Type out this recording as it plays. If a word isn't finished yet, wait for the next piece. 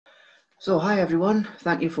So hi everyone,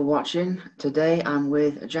 thank you for watching. Today I'm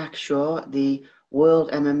with Jack Shaw, the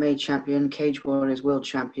world MMA champion, Cage Warriors world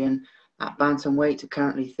champion at bantamweight,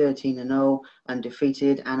 currently 13-0,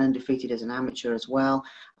 undefeated and undefeated as an amateur as well,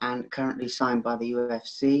 and currently signed by the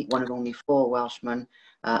UFC, one of only 4 Welshmen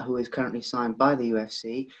who is currently signed by the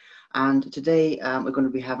UFC. And today we're going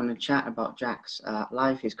to be having a chat about Jack's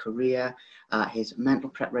life, his career, his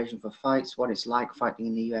mental preparation for fights, what it's like fighting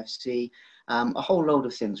in the UFC, a whole load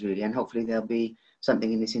of things really, and hopefully there'll be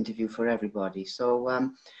something in this interview for everybody. So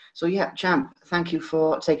yeah, champ, thank you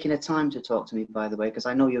for taking the time to talk to me, by the way, because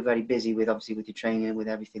I know you're very busy with obviously with your training and with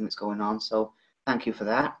everything that's going on. So thank you for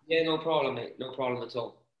that. Yeah, no problem, mate. No problem at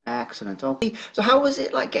all. Excellent. Okay. So how was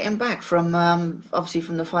it like getting back from obviously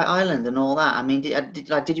from the Fight Island and all that? I mean,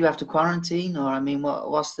 did you have to quarantine, or I mean,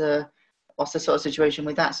 what's the sort of situation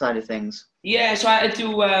with that side of things? Yeah, so I had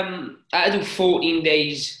to do 14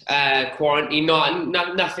 days quarantine.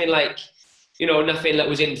 Nothing like, nothing that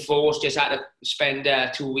was enforced. Just had to spend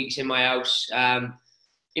 2 weeks in my house. I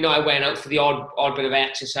went out for the odd bit of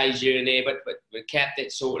exercise here and there, but we kept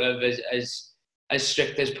it sort of as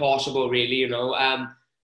strict as possible, really.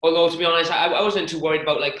 Although to be honest, I wasn't too worried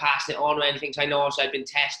about like passing it on or anything. Cause I know also I'd been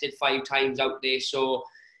tested 5 times out there, so.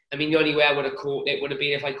 I mean, the only way I would have caught it would have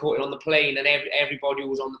been if I caught it on the plane, and everybody who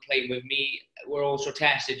was on the plane with me were also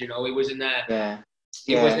tested. It wasn't a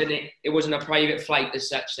it wasn't a private flight as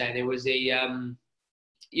such. Then it was it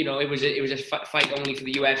was a fight only for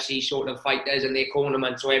the UFC sort of fighters and their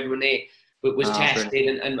cornermen. So everyone there was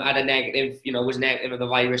tested and had a negative, was negative of the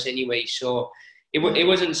virus anyway. So it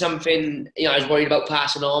wasn't something I was worried about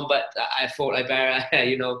passing on, but I thought I better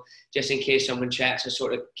just in case someone checks, I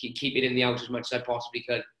sort of keep it in the house as much as I possibly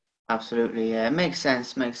could. Absolutely, yeah, makes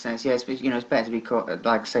sense. Yeah, it's better to be caught,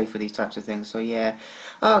 like safe for these types of things. So yeah,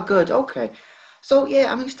 oh, good, okay. So yeah,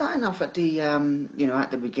 I mean, starting off at the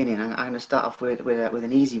at the beginning, I'm going to start off with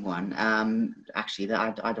an easy one. Actually,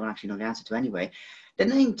 that I don't actually know the answer to anyway. The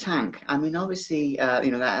name Tank. I mean, obviously,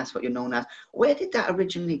 that's what you're known as. Where did that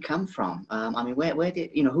originally come from? I mean, where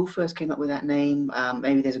did who first came up with that name?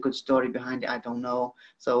 Maybe there's a good story behind it. I don't know.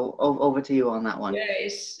 So over to you on that one. Yeah,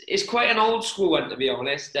 it's quite an old school one, to be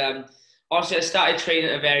honest. Also, I started training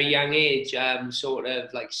at a very young age, sort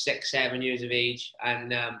of like 6, 7 years of age,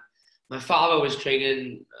 and my father was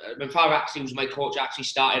training. My father actually was my coach. Actually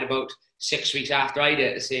started about 6 weeks after I did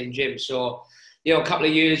at the same gym. So, a couple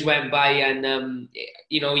of years went by, and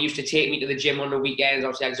he used to take me to the gym on the weekends.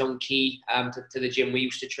 Obviously, I had his own key to the gym we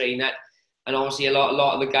used to train at, and obviously a lot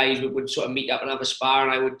of the guys would sort of meet up and have a spar,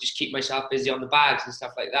 and I would just keep myself busy on the bags and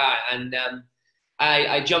stuff like that. And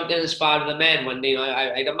I jumped in and sparred with the men one day.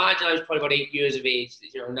 I'd imagine I was probably about 8 years of age.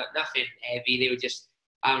 Nothing heavy. They were just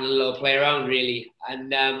having a little play around, really.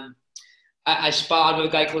 And I sparred with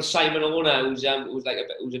a guy called Simon Owner, who's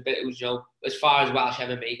as far as Welsh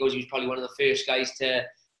MMA goes, he was probably one of the first guys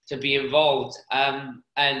to be involved. And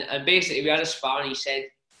basically we had a spar, and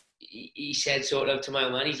he said sort of to my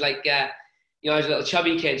old man, he's like, I was a little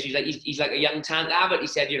chubby kid, so he's like a young Tank Abbott. He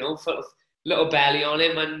said, full of little belly on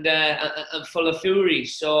him and full of fury.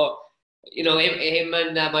 So, him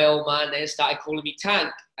and my old man then started calling me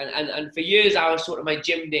Tank, and for years I was sort of my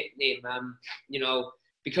gym nickname.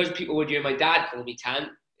 Because people would hear my dad call me Tank,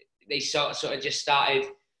 they sort of just started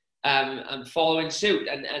following suit,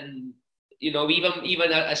 and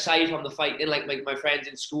even aside from the fighting, like my friends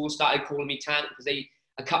in school started calling me Tank because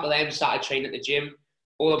a couple of them started training at the gym.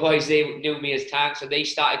 All the boys, they knew me as Tank, so they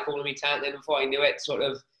started calling me Tank. Then before I knew it, sort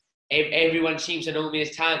of everyone seems to know me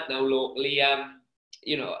as Tank now locally.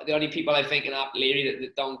 The only people I think in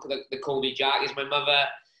Hartery that call me Jack is my mother,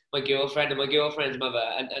 my girlfriend, and my girlfriend's mother,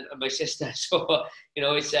 and my sister. So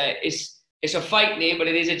it's a fight name, but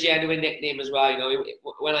it is a genuine nickname as well.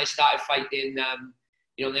 When I started fighting,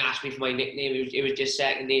 they asked me for my nickname. It was just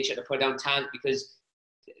second nature to put down Tank because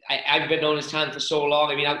I've been known as Tank for so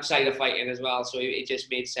long. I mean, outside of fighting as well, so it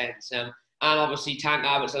just made sense. And obviously, Tank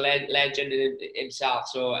Abbott's a legend in himself.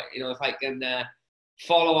 So if I can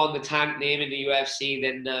follow on the Tank name in the UFC,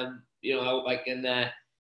 then I hope I can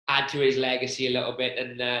add to his legacy a little bit,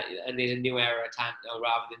 and there's a new era of Tank now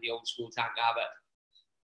rather than the old school Tank Abbott.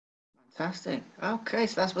 Fantastic. Okay,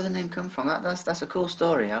 so that's where the name comes from. That's a cool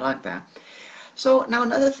story. I like that. So now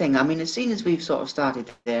another thing. I mean, as soon as we've sort of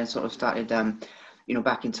started there and sort of started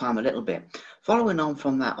back in time a little bit. Following on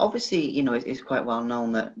from that, obviously, it's quite well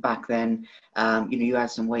known that back then, you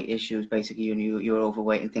had some weight issues, basically, you were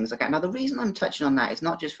overweight and things like that. Now, the reason I'm touching on that is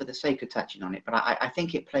not just for the sake of touching on it, but I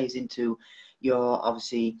think it plays into, your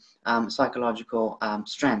obviously psychological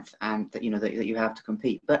strength and that that you have to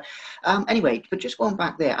compete. But anyway, but just going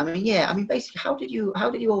back there, I mean, yeah, I mean, basically, how did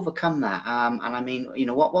you overcome that? And I mean,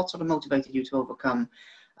 what sort of motivated you to overcome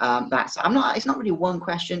that? So it's not really one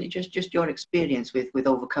question. It's just your experience with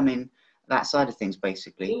overcoming that side of things,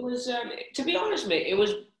 basically. It was, to be honest, mate,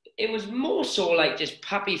 it was more so like just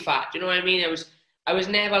puppy fat. You know what I mean? I was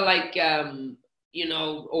never like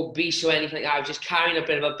obese or anything like that. I was just carrying a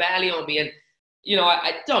bit of a belly on me, and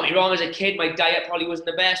I don't get me wrong. As a kid, my diet probably wasn't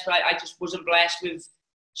the best, but I just wasn't blessed with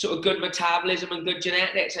sort of good metabolism and good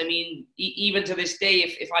genetics. I mean, even to this day,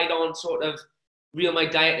 if I don't sort of reel my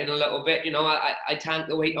diet in a little bit, I tank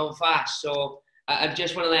the weight on fast. So I'm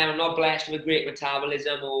just one of them. I'm not blessed with a great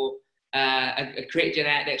metabolism or a great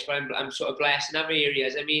genetics, but I'm sort of blessed in other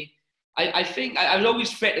areas. I mean, I think I was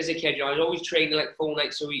always fit as a kid. I was always training like 4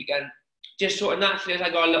 nights a week, and just sort of naturally as I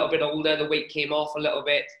got a little bit older, the weight came off a little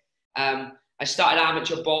bit. I started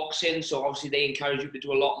amateur boxing, so obviously they encourage you to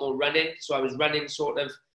do a lot more running. So I was running sort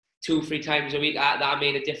of 2-3 times a week. That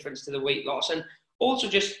made a difference to the weight loss, and also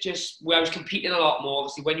just where I was competing a lot more.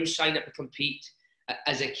 Obviously, when you sign up to compete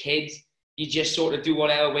as a kid, you just sort of do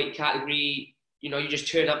whatever weight category. You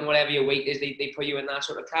just turn up and whatever your weight is, they put you in that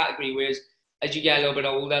sort of category. Whereas as you get a little bit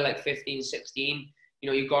older, like 15, 16,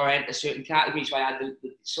 you got to enter certain categories. So I had the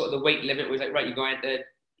sort of the weight limit was like, right, you got to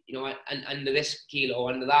enter, under this kilo,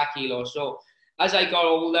 under that kilo. So as I got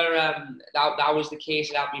older, that was the case.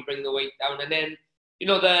 It helped me bring the weight down. And then,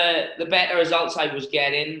 the better results I was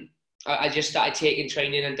getting, I just started taking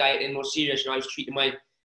training and dieting more serious. I was treating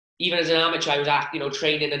even as an amateur, I was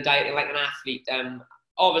training and dieting like an athlete.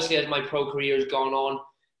 Obviously, as my pro career has gone on,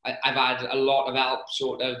 I've had a lot of help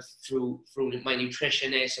sort of through my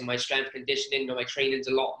nutritionist and my strength conditioning. My training's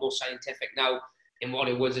a lot more scientific now than what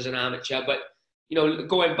it was as an amateur. But,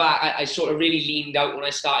 going back, I sort of really leaned out when I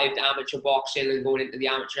started amateur boxing and going into the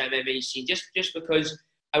amateur MMA scene, just because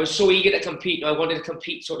I was so eager to compete. I wanted to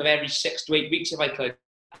compete sort of every 6 to 8 weeks if I could.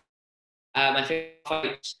 I think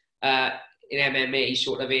fights in MMA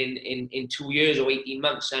sort of in 2 years or 18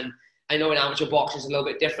 months. And I know in amateur boxing it's a little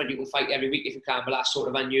bit different. You can fight every week if you can, but that's sort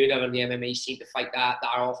of unheard of in the MMA scene to fight that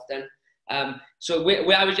often. So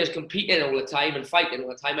where I was just competing all the time and fighting all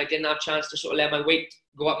the time, I didn't have a chance to sort of let my weight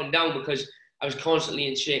go up and down because I was constantly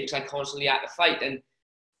in shape because I constantly had to fight. And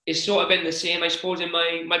it's sort of been the same, I suppose, in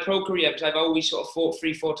my pro career because I've always sort of fought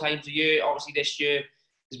 3-4 times a year. Obviously this year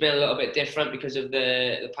has been a little bit different because of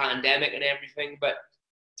the pandemic and everything, but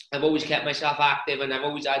I've always kept myself active and I've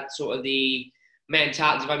always had sort of the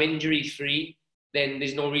mentality, if I'm injury free, then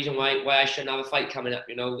there's no reason why I shouldn't have a fight coming up.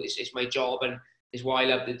 It's my job and it's what I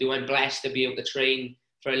love to do. I'm blessed to be able to train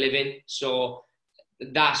for a living. So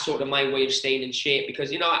that's sort of my way of staying in shape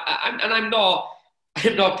because, I'm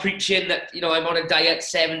not preaching that, I'm on a diet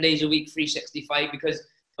 7 days a week, 365, because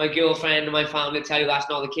my girlfriend and my family tell you that's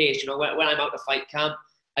not the case. When I'm out to fight camp,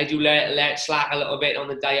 I do let it slack a little bit on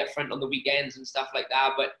the diet front on the weekends and stuff like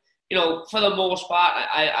that. But, for the most part,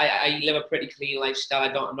 I live a pretty clean lifestyle.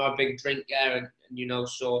 I'm not a big drinker and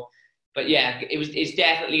so, but yeah, it's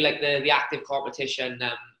definitely like the active competition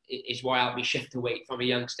is why helped me shift the weight from a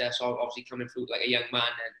youngster. So obviously coming through like a young man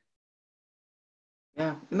then.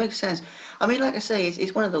 Yeah, it makes sense. I mean, like I say,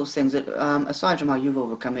 it's one of those things that, aside from how you've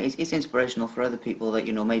overcome it, it's inspirational for other people that,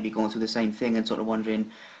 maybe going through the same thing and sort of wondering,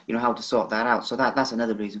 how to sort that out. So that's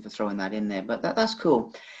another reason for throwing that in there. But that's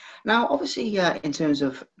cool. Now, obviously, in terms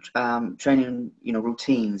of training,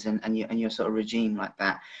 routines and your sort of regime like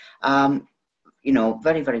that,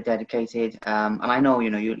 very, very dedicated. And I know,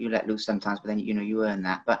 you let loose sometimes, but then, you earn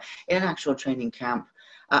that. But in an actual training camp,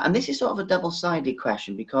 and this is sort of a double-sided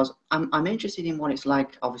question because I'm interested in what it's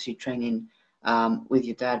like, obviously, training with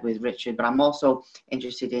your dad, with Richard, but I'm also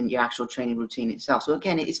interested in your actual training routine itself. So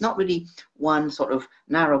again, it's not really one sort of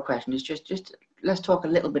narrow question. It's just let's talk a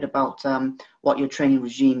little bit about what your training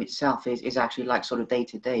regime itself is actually like, sort of day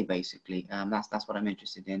to day, basically. That's what I'm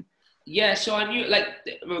interested in. Yeah, so I knew, like,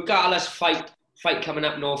 regardless fight coming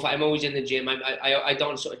up, no fight, I'm always in the gym. I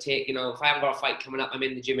don't sort of take, if I haven't got a fight coming up, I'm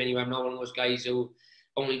in the gym anyway. I'm not one of those guys who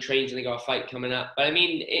only trains when they got a fight coming up. But I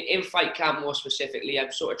mean, in fight camp more specifically,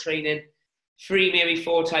 I'm sort of training 3, maybe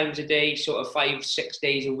 4 times a day, sort of 5-6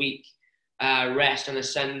 days a week, rest on a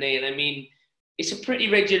Sunday. And I mean, it's a pretty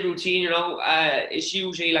rigid routine, it's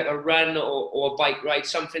usually like a run or a bike ride,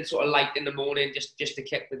 something sort of light in the morning, just to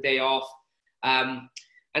kick the day off. And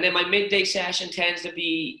then my midday session tends to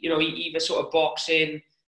be, either sort of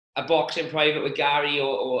a boxing private with Gary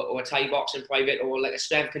or a Thai boxing private or like a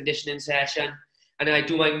strength conditioning session. And then I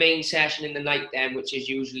do my main session in the night then, which is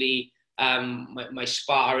usually my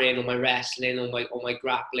sparring or my wrestling or my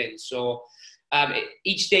grappling. So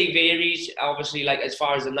Each day varies, obviously, like as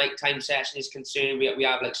far as the nighttime session is concerned. We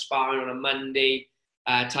have like sparring on a Monday,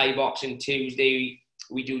 Thai boxing Tuesday,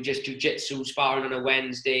 we do just jiu-jitsu sparring on a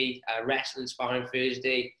Wednesday, wrestling sparring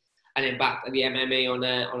Thursday, and then back to the MMA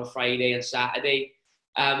on a Friday and Saturday.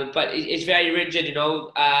 But it's very rigid, you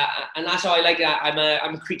know, and that's how I like that.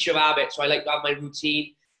 I'm a creature of habit, so I like to have my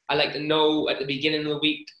routine. I like to know at the beginning of the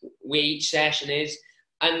week where each session is.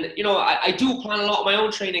 And, you know, I do plan a lot of my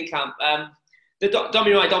own training camp. Don't get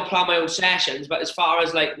me wrong, I don't plan my own sessions, but as far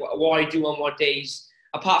as like what I do on what days,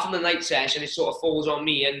 apart from the night session, it sort of falls on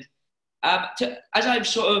me. And as I've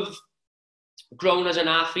sort of grown as an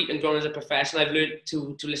athlete and grown as a professional, I've learned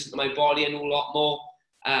to listen to my body and know a lot more.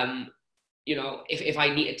 You know, if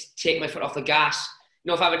I need to take my foot off the gas, you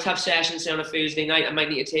know, if I have a tough session, say on a Thursday night, I might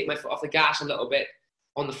need to take my foot off the gas a little bit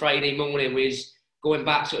on the Friday morning, whereas going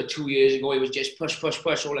back sort of 2 years ago, it was just push, push,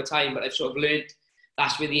 push all the time. But I've sort of learned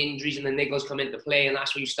that's where the injuries and the niggles come into play, and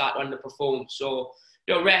that's where you start to underperform. So,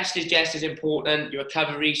 you know, rest is just as important. Your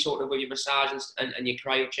recovery, sort of with your massage and your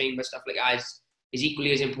cryo chamber, stuff like that, is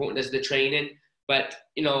equally as important as the training. But,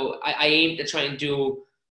 you know, I aim to try and do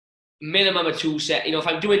minimum of 2 sets. You know, if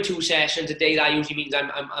I'm doing 2 sessions a day, that usually means I'm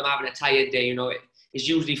having a tired day. You know, it's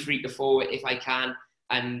usually 3 to 4 if I can.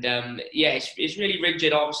 And yeah, it's really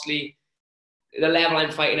rigid. Obviously, the level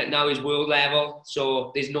I'm fighting at now is world level,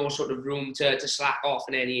 so there's no sort of room to slack off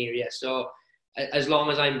in any area. So as long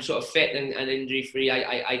as I'm sort of fit and injury free,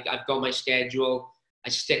 I've got my schedule. I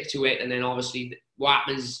stick to it, and then obviously what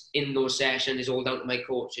happens in those sessions is all down to my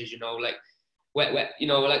coaches. You know, like you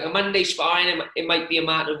know, like a Monday sparring, it might be a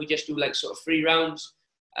matter of we just do like sort of 3 rounds,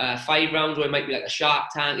 5 rounds, or it might be like a shark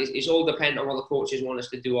tank. It's all dependent on what the coaches want us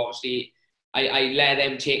to do. Obviously, I let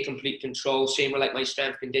them take complete control. Same with like my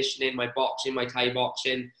strength conditioning, my boxing, my Thai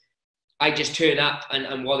boxing. I just turn up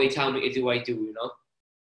and what they tell me to do, I do, you know?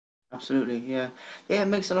 Absolutely, yeah. Yeah, it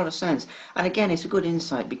makes a lot of sense. And again, it's a good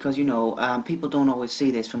insight because, you know, people don't always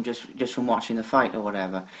see this from just from watching the fight or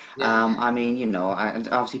whatever. Yeah. I mean, you know,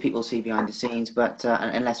 obviously people see behind the scenes, but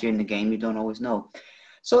unless you're in the game, you don't always know.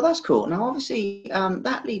 So that's cool. Now, obviously,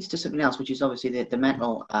 that leads to something else, which is obviously the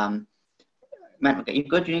mental mental. You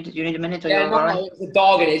good? You need a minute? Or Yeah, you're all right? no, it's the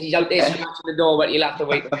dog. He's out there scratching the door, but you'll have to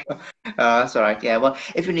wait. That's all right. Yeah. Well,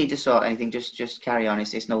 if you need to sort anything, just carry on.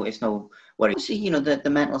 It's no worry. See, you know, the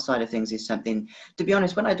mental side of things is something. To be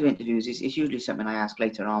honest, when I do interviews, it's usually something I ask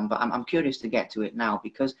later on. But I'm curious to get to it now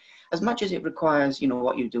because as much as it requires, you know,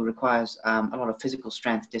 what you do requires a lot of physical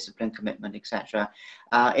strength, discipline, commitment, etc.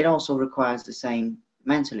 It also requires the same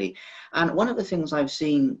mentally. And one of the things I've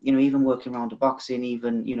seen, you know, even working around the boxing,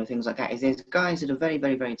 even, you know, things like that, is there's guys that are very,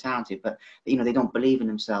 very, very talented, but, you know, they don't believe in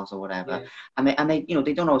themselves or whatever. Yeah. And they, you know,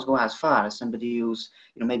 they don't always go as far as somebody who's,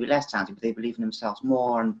 you know, maybe less talented, but they believe in themselves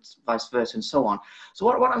more and vice versa and so on. So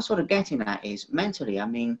what I'm sort of getting at is mentally, I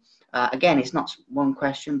mean, again, it's not one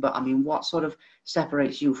question, but I mean, what sort of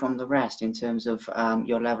separates you from the rest in terms of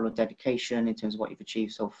your level of dedication, in terms of what you've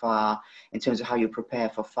achieved so far, in terms of how you prepare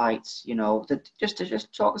for fights, you know,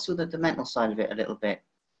 just talk us through the mental side of it a little bit.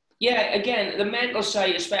 Yeah, again, the mental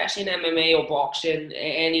side, especially in MMA or boxing,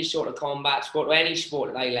 any sort of combat sport or any sport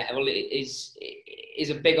at high level is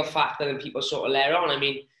a bigger factor than people sort of let on. I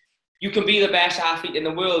mean, you can be the best athlete in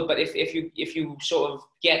the world, but if you sort of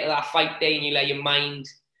get to that fight day and you let your mind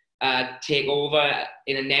take over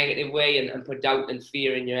in a negative way and put doubt and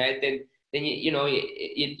fear in your head, then you know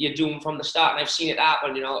you're doomed from the start. And I've seen it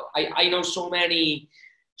happen. You know, I know so many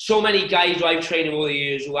guys who I've trained over the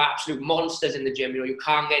years who are absolute monsters in the gym. You know, you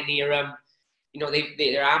can't get near them. You know,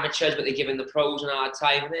 they're amateurs, but they're giving the pros an hard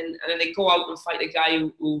time. And then they go out and fight a guy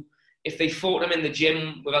who if they fought him in the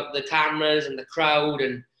gym without the cameras and the crowd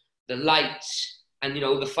and the lights, and, you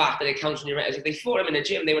know, the fact that it counts on your records, if they fought him in the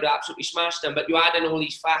gym, they would have absolutely smashed them. But you add in all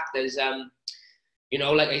these factors, you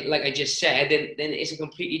know, like I just said, then it's a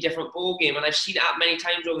completely different ball game. And I've seen it happen many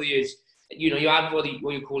times over the years. You know, you have what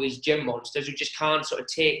you call these gym monsters who just can't sort of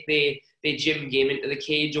take their gym game into the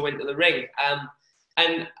cage or into the ring.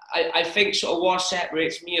 And I think sort of what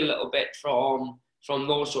separates me a little bit from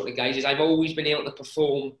those sort of guys is I've always been able to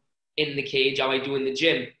perform in the cage how I do in the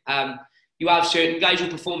gym. You have certain guys who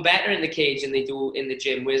perform better in the cage than they do in the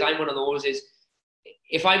gym, whereas I'm one of those is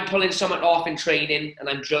if I'm pulling something off in training and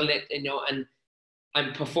I'm drilling it, you know, and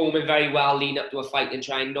I'm performing very well leading up to a fight and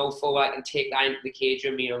trying no full I can take that into the cage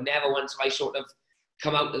with me. You know, never once have I sort of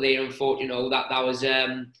come out of there and thought, you know, that was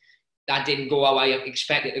that didn't go how I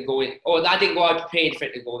expected to go in, or that didn't go how I prepared for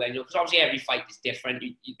it to go then, you know, because obviously every fight is different.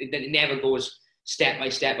 It never goes step by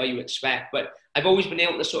step how you expect. But I've always been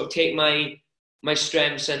able to sort of take my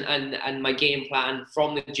strengths and my game plan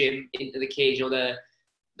from the gym into the cage. You know,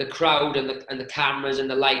 the crowd and the cameras and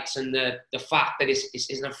the lights and the fact that it's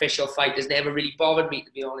an official fight has never really bothered me,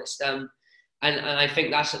 to be honest. And I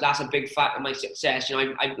think that's a big factor of my success. You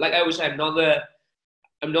know, I like I always say, I'm not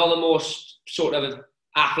the most sort of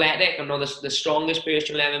athletic. I'm not the strongest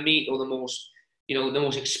person you'll ever meet, or the most, you know, the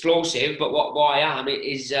most explosive. But what I am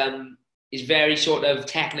is very sort of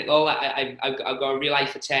technical. I've got a real eye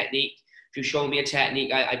for technique. If you show me a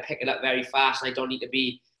technique, I pick it up very fast, and I don't need to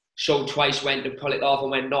be showed twice when to pull it off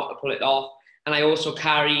and when not to pull it off. And I also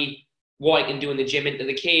carry what I can do in the gym into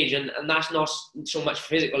the cage, and that's not so much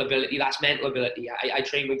physical ability, that's mental ability. I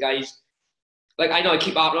train with guys, like, I know I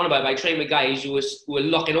keep harping on about it, but I train with guys who are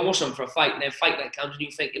looking awesome for a fight, and then fight night comes and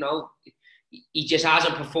you think, you know, he just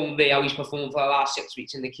hasn't performed there how he's performed for the last 6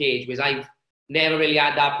 weeks in the cage, whereas I've never really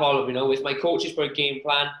had that problem, you know. If my coaches put a game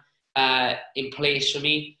plan in place for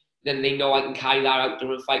me, then they know I can carry that out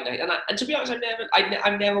during fight night. And to be honest,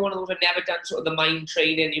 I'm never one of those. I've never done sort of the mind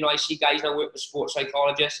training. You know, I see guys now work with sports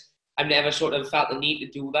psychologists. I've never sort of felt the need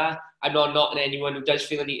to do that. I'm not knocking anyone who does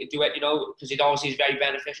feel the need to do it, you know, because it obviously is very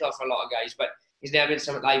beneficial for a lot of guys. But it's never been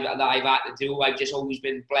something that I've had to do. I've just always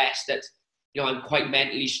been blessed that, you know, I'm quite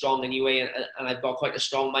mentally strong anyway, and I've got quite a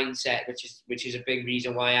strong mindset, which is a big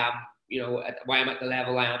reason why why I'm at the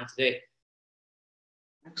level I am today.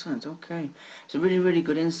 Excellent. Okay, it's a really, really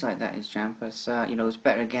good insight, that is, Jamp. It's you know, it's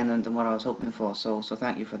better again than what I was hoping for. So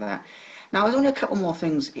thank you for that. Now, there's only a couple more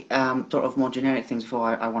things, sort of more generic things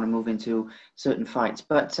before I want to move into certain fights.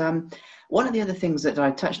 But one of the other things that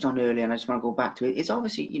I touched on earlier, and I just want to go back to it, is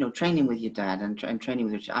obviously, you know, training with your dad and training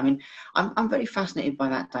with your. I mean, I'm very fascinated by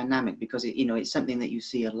that dynamic, because you know, it's something that you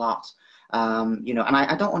see a lot. You know, and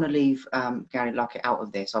I don't want to leave Gary Lockett out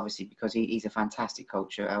of this, obviously, because he's a fantastic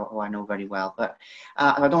coach who I know very well. But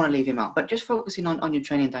I don't want to leave him out. But just focusing on your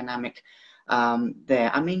training dynamic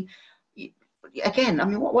there. I mean, again, I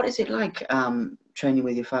mean, what is it like training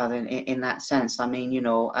with your father in that sense? I mean, you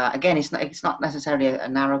know, again, it's not necessarily a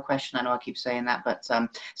narrow question. I know I keep saying that, but some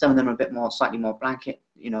of them are a bit more, slightly more blanket,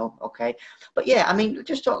 you know. Okay, but yeah, I mean,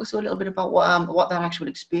 just talk us a little bit about what that actual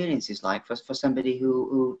experience is like for somebody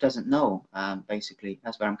who doesn't know. Basically,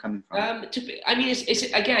 that's where I'm coming from. I mean, it's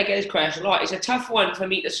again, I get this question a lot. It's a tough one for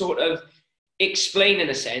me to sort of explain, in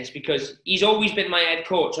a sense, because he's always been my head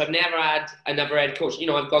coach. I've never had another head coach. You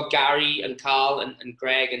know, I've got Gary and Carl and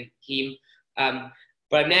Greg and him,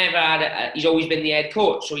 but I've never had he's always been the head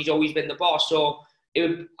coach, so he's always been the boss. So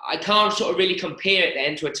I can't sort of really compare it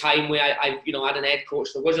then to a time where I you know, had an head coach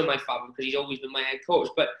that wasn't my father, because he's always been my head coach.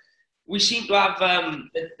 But we seem to have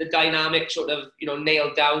the dynamic sort of, you know,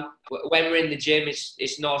 nailed down. When we're in the gym,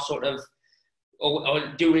 it's not sort of, or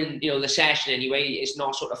during, you know, the session anyway, it's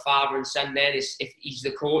not sort of father and son then, if he's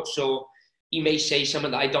the coach. So he may say something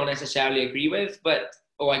that I don't necessarily agree with,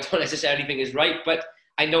 or I don't necessarily think is right, but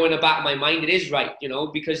I know in the back of my mind it is right, you know,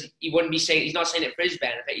 because he wouldn't be saying, he's not saying it for his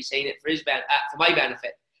benefit, he's saying it for for my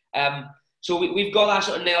benefit. So we've got that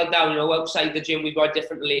sort of nailed down, you know. Outside the gym, we've got a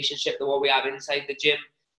different relationship than what we have inside the gym.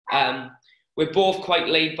 We're both quite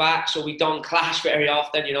laid back, so we don't clash very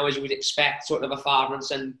often, you know, as you would expect, sort of a father and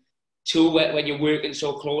son too, when you're working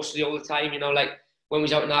so closely all the time. You know, like when we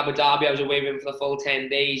was out in Abu Dhabi, I was away with him for the full 10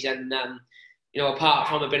 days, and you know, apart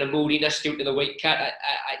from a bit of moodiness due to the weight cut,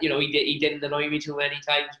 you know, he didn't annoy me too many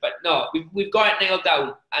times. But no, we've got it nailed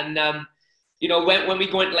down. And you know, when we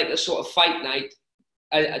go into like a sort of fight night,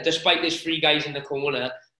 despite there's 3 guys in the corner,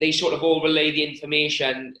 they sort of all relay the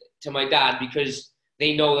information to my dad, because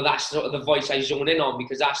they know that that's sort of the voice I zone in on,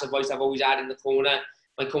 because that's the voice I've always had in the corner.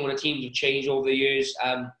 My corner teams have changed over the years,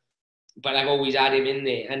 but I've always had him in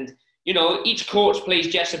there. And you know, each coach plays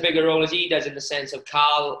just a bigger role as he does, in the sense of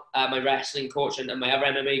Carl, my wrestling coach, and my other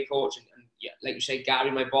MMA coach, and yeah, like you say, Gary,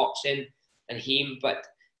 my boxing, and him. But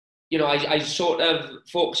you know, I sort of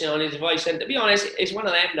focusing on his voice. And to be honest, it's one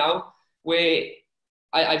of them now where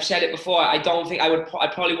I've said it before. I don't think I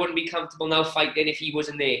probably wouldn't be comfortable now fighting if he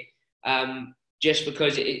wasn't there. Just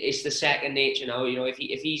because it's the second nature now. You know, if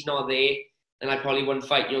he's not there, then I probably wouldn't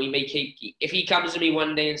fight. You know, he may keep, if he comes to me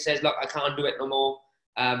one day and says, look, I can't do it no more,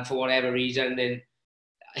 for whatever reason, then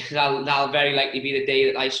that'll very likely be the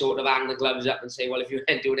day that I sort of hang the gloves up and say, well, if you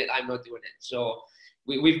ain't doing it, I'm not doing it. So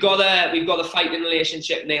we've got the fighting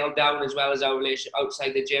relationship nailed down, as well as our relationship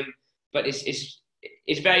outside the gym. But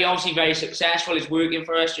it's very, obviously very successful. It's working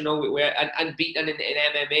for us. You know, we're unbeaten in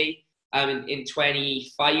MMA in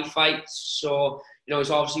 25 fights. So you know,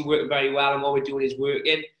 it's obviously working very well, and what we're doing is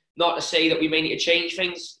working. Not to say that we may need to change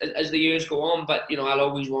things as the years go on, but you know, I'll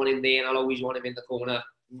always want him there, and I'll always want him in the corner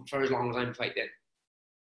for as long as I'm fighting.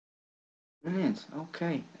 Brilliant.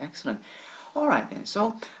 Okay, excellent. All right then.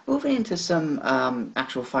 So moving into some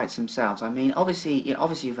actual fights themselves. I mean, obviously,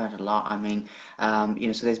 obviously you've had a lot. I mean,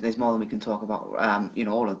 so there's more than we can talk about.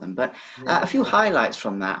 All of them. But a few highlights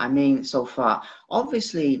from that. I mean, so far,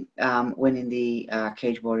 obviously, winning the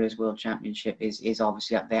Cage Warriors World Championship is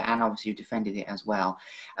obviously up there, and obviously you defended it as well.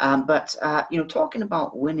 But talking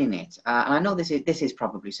about winning it, and I know this is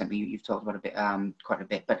probably something you've talked about a bit, quite a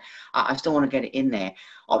bit, but I still want to get it in there.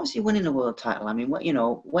 Obviously, winning a world title. I mean,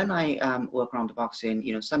 when I work around the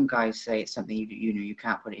boxing, some guys say it's something you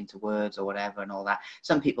can't put it into words or whatever and all that.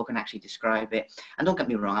 Some people can actually describe it, and don't get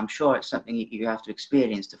me wrong, I'm sure it's something you have to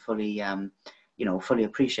experience to fully, fully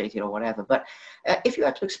appreciate it or whatever. But if you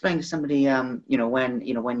had to explain to somebody, when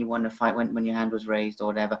you won a fight, when your hand was raised or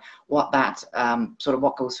whatever, what that sort of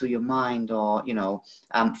what goes through your mind, or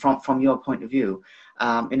from your point of view,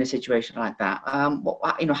 in a situation like that,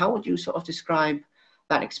 how would you sort of describe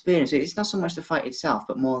that experience? It's not so much the fight itself,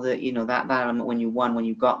 but more the that element when you won, when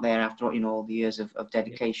you got there after all the years of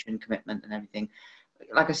dedication, commitment, and everything.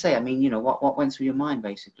 Like I say, I mean, what went through your mind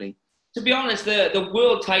basically? To be honest, the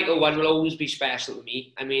world title one will always be special to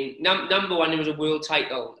me. I mean, number one, it was a world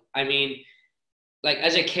title. I mean, like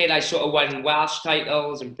as a kid, I sort of won Welsh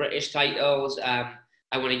titles and British titles.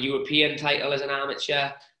 I won a European title as an amateur,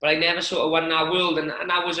 but I never sort of won that world, and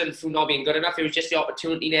that wasn't through not being good enough. It was just the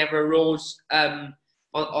opportunity never arose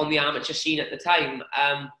on the amateur scene at the time.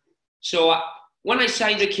 So when I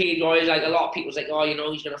signed with Cage Warriors, like a lot of people was like, oh,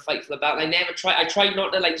 he's going to fight for the belt. And I tried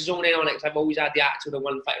not to like zone in on it, because I've always had the attitude of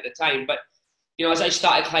one fight at a time. But, as I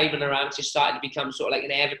started climbing the ranks, it started to become sort of like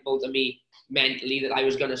inevitable to me mentally that I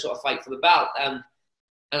was going to sort of fight for the belt. And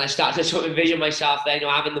I started to sort of envision myself there,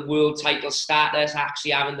 having the world title status,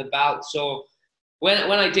 actually having the belt. So when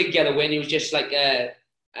I did get a win, it was just like an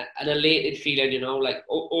elated feeling, like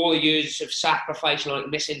all the years of sacrifice, like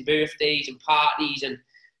missing birthdays and parties and,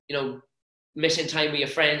 missing time with your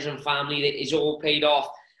friends and family, that is all paid off.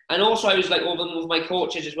 And also I was like over with my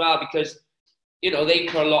coaches as well, because, they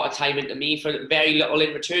put a lot of time into me for very little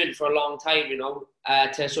in return for a long time,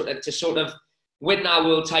 to sort of win that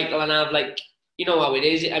world title and have like, how it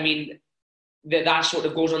is. I mean, that sort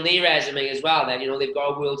of goes on their resume as well then, they've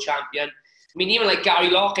got a world champion. I mean, even like Gary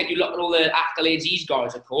Lockett, you look at all the accolades he's got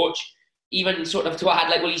as a coach, even sort of to add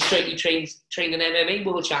like, well, he trained an MMA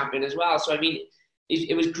world champion as well. So, I mean,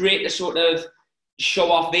 it was great to sort of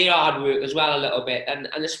show off their hard work as well a little bit. And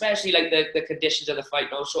especially like the conditions of the fight,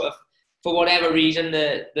 sort of, for whatever reason,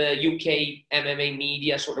 the UK MMA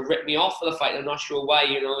media sort of ripped me off for the fight. I'm not sure why,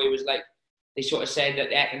 it was like, they sort of said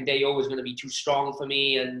that Day was going to be too strong for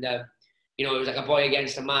me. And, it was like a boy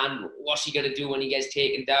against a man. What's he going to do when he gets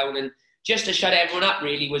taken down? And just to shut everyone up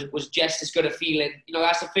really was just as good a feeling.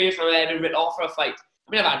 That's the first time I've ever written off for a fight.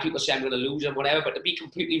 I mean, I've had people say I'm going to lose and whatever, but to be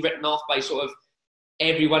completely written off by sort of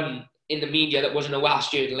everyone in the media that wasn't a Welsh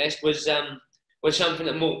journalist was something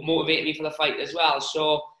that motivated me for the fight as well.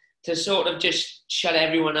 So to sort of just shut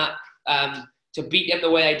everyone up, to beat him the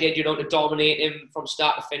way I did, to dominate him from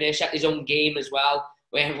start to finish at his own game as well,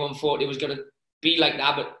 where everyone thought it was going to be like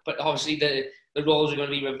that, but obviously the roles were going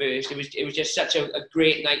to be reversed. It was just such a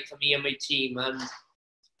great night for me and my team, and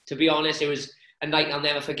to be honest, it was a night I'll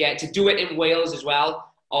never forget. To do it in Wales as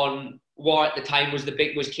well, on what at the time was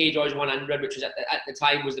Cage Warriors 100, which was at the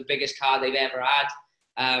time was the biggest card they've ever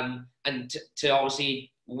had, and to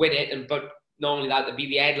obviously win it, but not only that, to be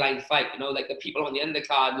the headline fight, like the people on the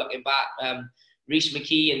undercard looking back, Rhys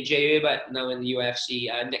McKee and Jay Herbert now in the UFC,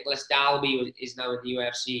 Nicholas Dalby is now in the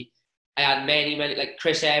UFC. I had many, like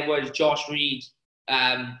Chris Edwards, Josh Reed,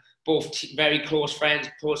 both very close friends,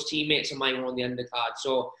 close teammates of mine were on the undercard.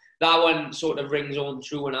 So that one sort of rings on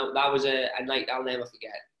true, and that was a night I'll never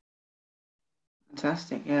forget.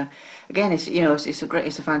 Fantastic, yeah. Again, it's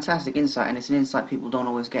it's a fantastic insight, and it's an insight people don't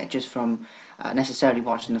always get just from necessarily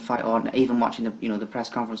watching the fight or even watching the the press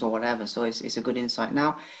conference or whatever. So it's a good insight.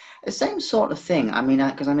 Now, the same sort of thing. I mean,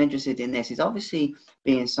 because I'm interested in this, is obviously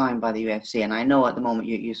being signed by the UFC, and I know at the moment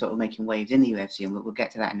you're sort of making waves in the UFC, and we'll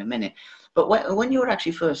get to that in a minute. But when you were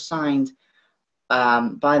actually first signed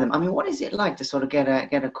by them, I mean, what is it like to sort of get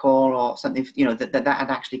a call or something, that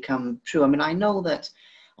had actually come true? I mean, I know that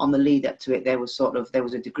on the lead up to it, there was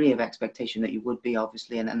a degree of expectation that you would be,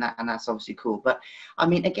 obviously, and that's obviously cool. But I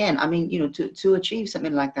mean, again, to achieve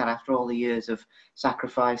something like that after all the years of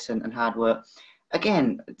sacrifice and hard work,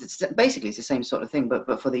 again, basically it's the same sort of thing,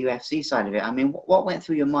 but for the UFC side of it. I mean, what went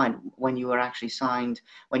through your mind when you were actually signed,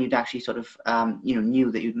 when you'd actually sort of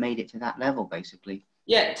knew that you'd made it to that level, basically?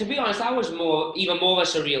 Yeah, to be honest, that was even more of a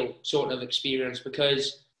surreal sort of experience,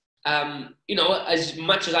 because as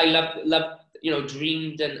much as I loved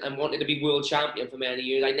dreamed and wanted to be world champion for many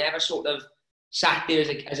years, I never sort of sat there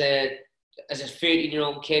as a as a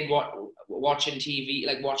 13-year-old kid watching TV,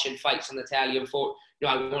 like watching fights on the telly, and thought, you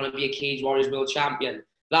know, I want to be a Cage Warriors world champion.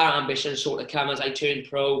 That ambition sort of came as I turned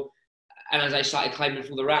pro and as I started climbing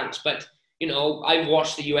through the ranks. But, you know, I've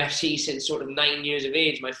watched the UFC since sort of 9 years of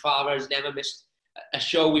age. My father has never missed a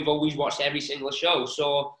show. We've always watched every single show.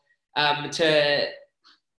 So to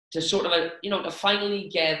sort of, you know, to finally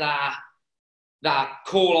get that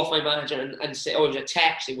call off my manager and say, or it was a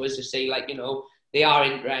text, it was to say, like, you know, they are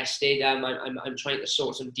interested. I'm trying to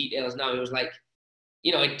sort some details now. It was like,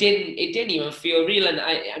 you know, it didn't even feel real. And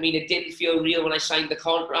I mean, it didn't feel real when I signed the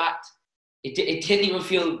contract. It didn't even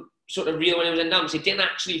feel sort of real when it was announced. It didn't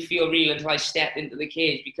actually feel real until I stepped into the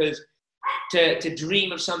cage, because to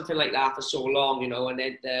dream of something like that for so long, you know, and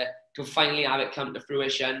then to finally have it come to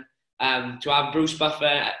fruition, to have Bruce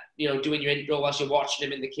Buffer, you know, doing your intro whilst you're watching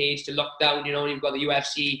him in the cage, to look down, you know, and you've got the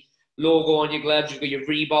UFC logo on your gloves, you've got your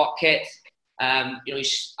Reebok kit. You know,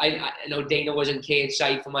 I know Dana wasn't cage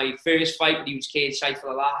side for my first fight, but he was cage side for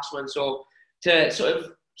the last one. So to sort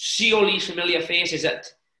of see all these familiar faces that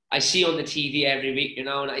I see on the TV every week, you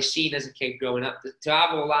know, and I seen as a kid growing up, to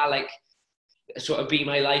have all that, like, sort of be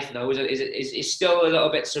my life now is still a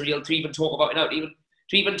little bit surreal to even talk about it now.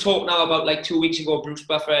 To even talk now about, like, 2 weeks ago, Bruce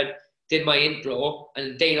Buffer did my intro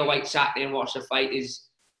and Dana White sat there and watched the fight. It's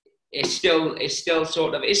still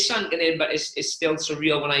sort of, it's sunken in, but it's still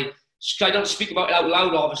surreal when I don't speak about it out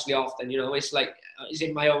loud, obviously, often, you know. It's like, it's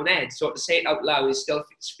in my own head. So to say it out loud, it still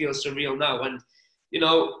feels surreal now. And, you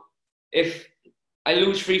know, if I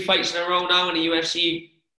lose 3 fights in a row now and the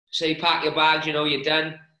UFC say, pack your bags, you know, you're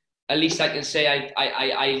done, at least I can say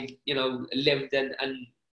I you know, lived and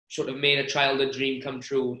sort of made a childhood dream come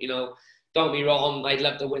true. You know, don't be wrong, I'd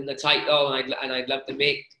love to win the title and I'd love to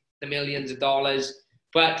make the millions of dollars.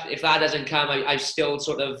 But if that doesn't come, I've still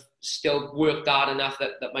worked hard enough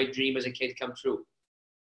that my dream as a kid come true.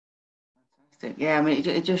 Fantastic. Yeah, I mean,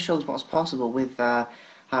 it just shows what's possible with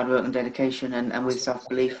hard work and dedication and with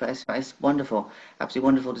self-belief. It's wonderful, absolutely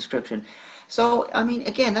wonderful description. So, I mean,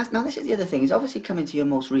 again, now this is the other thing. It's obviously coming to your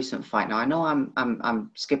most recent fight. Now, I know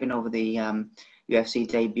I'm skipping over the UFC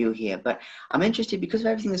debut here, but I'm interested because of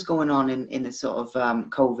everything that's going on in the sort of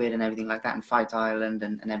COVID and everything like that, and Fight Island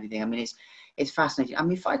and everything. I mean, it's fascinating. I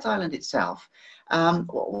mean, Fight Island itself,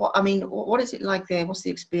 what is it like there? What's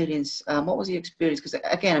the experience? What was the experience? Because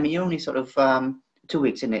again, I mean, you're only sort of 2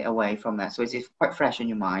 weeks in it away from that, so it's quite fresh in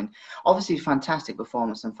your mind. Obviously, fantastic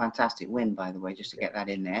performance and fantastic win, by the way, just to get that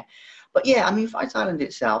in there. But yeah, I mean, Fight Island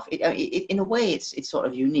itself, in a way, it's sort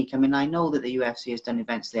of unique. I mean, I know that the UFC has done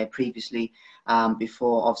events there previously,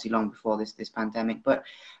 before, obviously long before this pandemic. But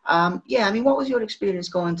yeah, I mean, what was your experience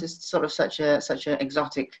going to sort of such an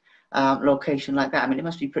exotic location like that? I mean, it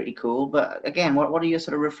must be pretty cool. But again, what are your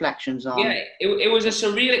sort of reflections on? Yeah, it was a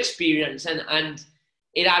surreal experience, and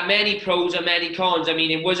it had many pros and many cons. I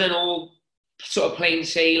mean, it wasn't all sort of plain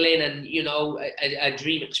sailing and, you know, a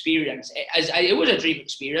dream experience. It was a dream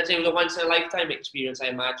experience. It was a once in a lifetime experience, I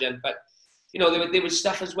imagine. But, you know, there was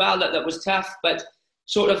stuff as well that was tough. But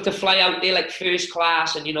sort of to fly out there like first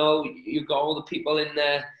class, and, you know, you got all the people in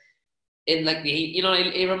like the, you know,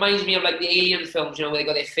 it reminds me of like the Alien films, you know, where they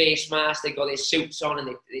got their face masks, they got their suits on, and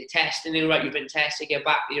they're testing you, right? You've been tested, get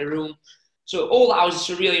back to your room. So all that was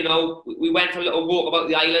surreal, you know. We went for a little walk about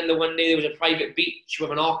the island, and one day there was a private beach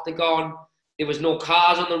with an octagon. There was no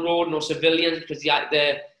cars on the road, no civilians, because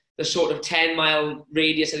the sort of 10-mile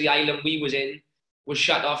radius of the island we was in was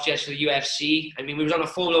shut off just for the UFC. I mean, we was on a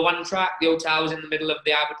Formula 1 track. The hotel was in the middle of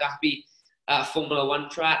the Abu Dhabi Formula 1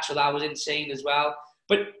 track, so that was insane as well.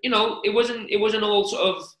 But, you know, it wasn't all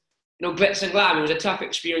sort of, you know, glitz and glam. It was a tough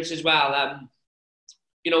experience as well.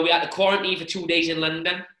 You know, we had to quarantine for 2 days in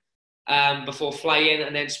London before flying,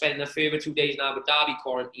 and then spending a further 2 days in Abu Dhabi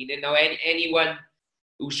quarantining. Now, anyone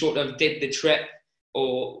who sort of did the trip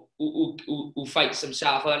or who fights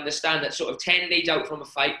themselves will understand that sort of 10 days out from a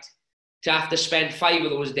fight, to have to spend 5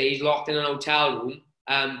 of those days locked in an hotel room.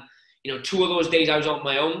 You know, 2 of those days I was on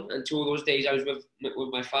my own, and 2 of those days I was with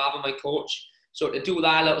my father, my coach. So to do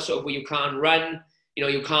that little sort of where you can't run, you know,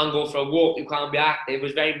 you can't go for a walk, you can't be active, it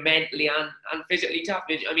was very mentally and physically tough.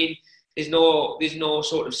 I mean, there's no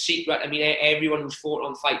sort of secret. I mean, everyone who's fought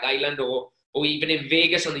on Fight Island or even in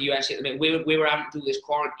Vegas on the UFC at the minute, we were having to do this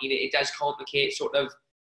quarantine. It does complicate sort of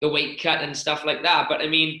the weight cut and stuff like that. But I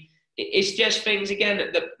mean, it's just things,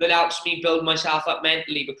 again, that helps me build myself up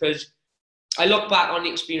mentally, because I look back on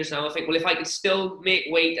the experience now and I think, well, if I could still make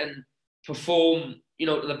weight and perform, you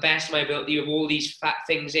know, to the best of my ability with all these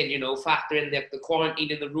things in, you know, factor in the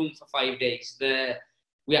quarantine in the room for 5 days,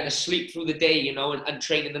 we had to sleep through the day, you know, and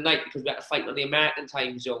train in the night because we had to fight on the American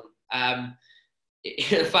time zone.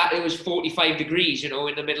 in fact, it was 45 degrees, you know,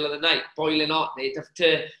 in the middle of the night, boiling hot.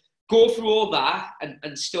 To go through all that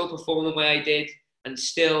and still perform the way I did, and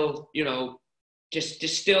still, you know, just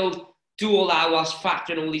still do all that whilst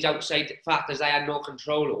factoring all these outside factors I had no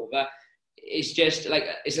control over. It's just like,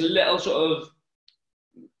 it's a little sort of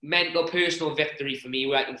mental, personal victory for me,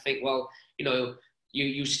 where I can think, well, you know,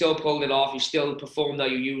 you still pulled it off, you still performed how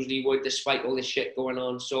you usually would despite all this shit going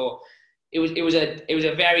on. So it was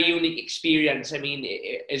a very unique experience. I mean,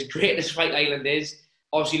 as great as Fight Island is,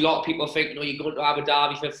 obviously a lot of people think, you know, you're going to Abu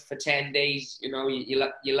Dhabi for 10 days, you know,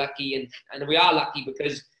 you're lucky, and we are lucky,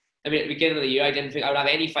 because I mean, at the beginning of the year, I didn't think I would have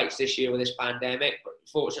any fights this year with this pandemic, but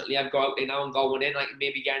fortunately I've got out there now and got one in. I can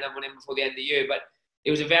maybe get another one in before the end of the year, but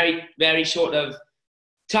it was a very, very sort of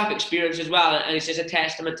tough experience as well, and it's just a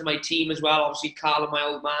testament to my team as well. Obviously, Carl and my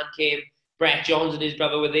old man came, Brett Johns and his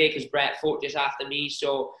brother were there, because Brett fought just after me,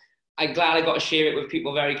 so I'm glad I got to share it with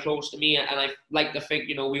people very close to me, and I like to think,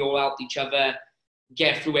 you know, we all helped each other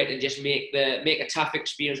get through it and just make a tough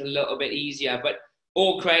experience a little bit easier. But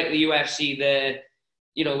all credit to the UFC,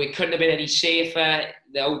 you know, it couldn't have been any safer,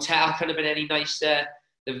 the hotel couldn't have been any nicer,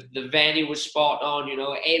 the venue was spot on, you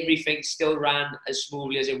know, everything still ran as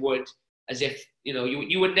smoothly as it would, as if, you know,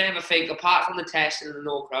 you would never think, apart from the testing and the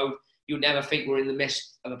no crowd, you would never think we're in the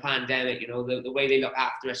midst of a pandemic. You know, the way they look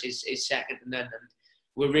after us is second to none. And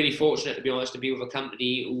we're really fortunate, to be honest, to be with a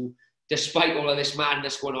company who, despite all of this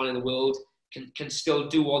madness going on in the world, can still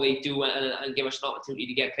do what they do and give us an opportunity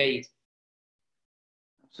to get paid.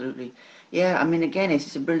 Absolutely. Yeah, I mean, again,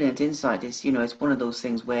 it's a brilliant insight. It's, you know, it's one of those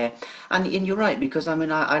things where, and you're right, because I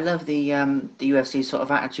mean, I love the UFC sort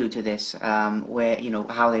of attitude to this, where, you know,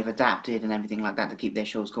 how they've adapted and everything like that to keep their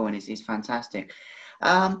shows going is fantastic.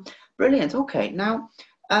 Brilliant. Okay, now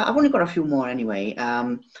I've only got a few more anyway,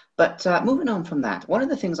 but moving on from that, one of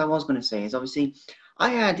the things I was going to say is, obviously, I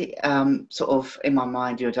had sort of in my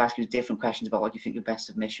mind, you know, to ask you different questions about what you think your best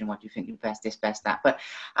submission, what you think your best this, best that. But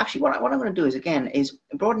actually, what I'm going to do is, again, is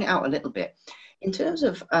broaden it out a little bit in terms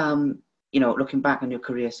of, you know, looking back on your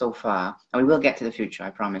career so far. And we will get to the future, I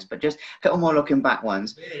promise. But just a couple more looking back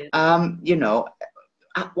ones. You know,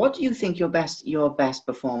 what do you think your best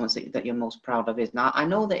performance that you're most proud of is? Now, I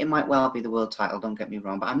know that it might well be the world title, don't get me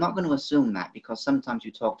wrong, but I'm not going to assume that, because sometimes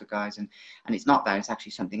you talk to guys and it's not that, it's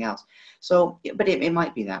actually something else. So, but it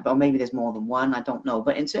might be that, but maybe there's more than one, I don't know.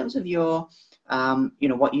 But in terms of your, you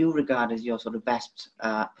know, what you regard as your sort of best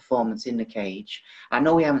performance in the cage, I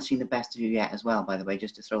know we haven't seen the best of you yet as well, by the way,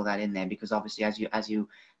 just to throw that in there, because obviously as you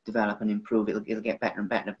develop and improve, it'll get better and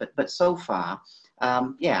better. But so far,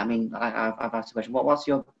 yeah, I mean, I've asked the question.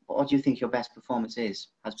 What do you think your best performance has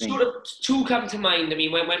been? Sort of two come to mind. I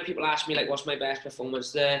mean, when people ask me, like, what's my best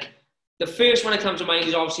performance, the first one that comes to mind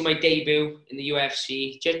is obviously my debut in the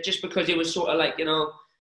UFC. Just because it was sort of like, you know,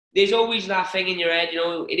 there's always that thing in your head, you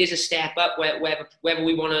know, it is a step up, whether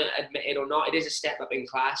we want to admit it or not, it is a step up in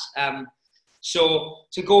class. So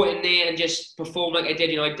to go in there and just perform like I did,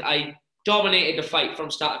 you know, I dominated the fight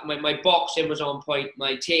from start. My boxing was on point,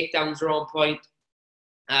 my takedowns were on point.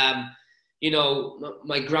 You know,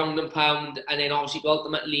 my ground and pound, and then obviously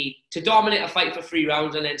ultimately to dominate a fight for 3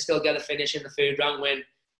 rounds and then still get a finish in the 3rd round when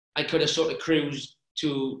I could have sort of cruised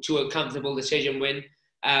to a comfortable decision win.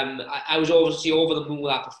 I was obviously over the moon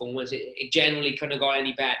with that performance. It generally couldn't have got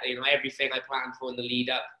any better. You know, everything I planned for in the lead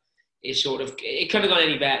up is sort of, it couldn't have gone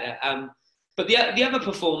any better. But the other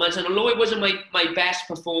performance, and although it wasn't my best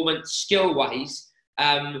performance skill wise,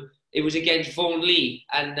 it was against Vaughan Lee,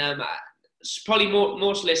 and probably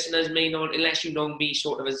most listeners may not, unless you know me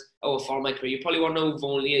sort of as, follow my career, you probably won't know who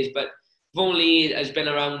Vaughan Lee is, but Vaughan Lee has been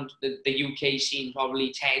around the UK scene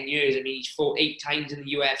probably 10 years. I mean, he's fought 8 times in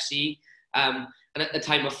the UFC, and at the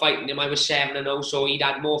time of fighting him, I was 7-0, so he'd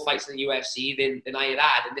had more fights in the UFC than I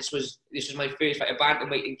had, and this was my first fight, a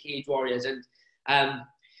bantamweight in Cage Warriors, and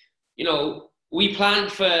you know, we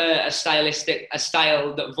planned for a style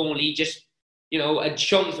that Vaughan Lee just, you know, had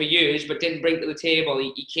shown for years, but didn't bring to the table.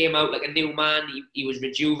 He came out like a new man. He was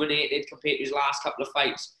rejuvenated compared to his last couple of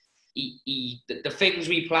fights. The things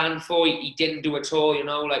we planned for, he didn't do at all. You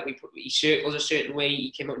know, like he circles a certain way.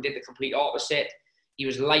 He came out and did the complete opposite. He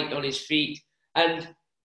was light on his feet, and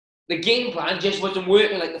the game plan just wasn't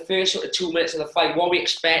working. Like the first sort of 2 minutes of the fight, what we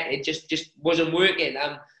expected just wasn't working.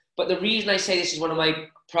 But the reason I say this is one of my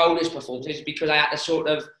proudest performances is because I had to sort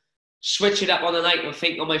of switch it up on the night and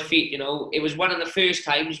think on my feet. You know, it was one of the first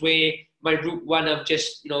times where my route one of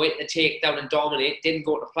just, you know, hit the takedown and dominate didn't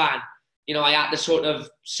go to plan. You know, I had to sort of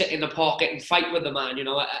sit in the pocket and fight with the man. You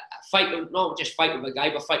know, not just fight with a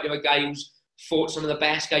guy, but fight with a guy who's fought some of the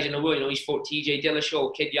best guys in the world. You know, he's fought TJ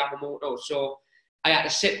Dillashaw, Kid Yamamoto. So I had to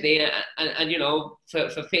sit there and you know, for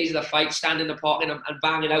phase of the fight, stand in the pocket and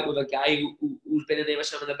bang it out with a guy who's been in there with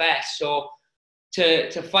some of the best. So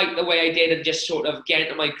to fight the way I did and just sort of get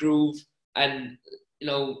into my groove and, you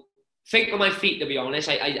know, think on my feet, to be honest,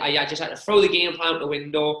 I just had to throw the game plan out the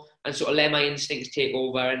window and sort of let my instincts take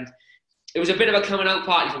over. And it was a bit of a coming out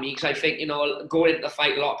party for me, because I think, you know, going into the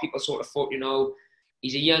fight, a lot of people sort of thought, you know,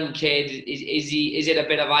 he's a young kid. Is it a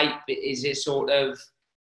bit of hype? Is it sort of,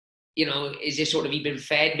 you know, is this sort of he been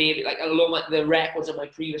fed maybe? Like, although the records of my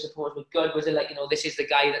previous opponents were good, was it like, you know, this is the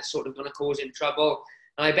guy that's sort of going to cause him trouble?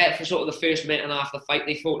 And I bet for sort of the first minute and a half of the fight,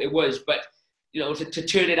 they thought it was. But, you know, to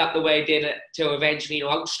turn it up the way I did it, to eventually, you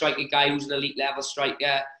know, outstrike a guy who's an elite level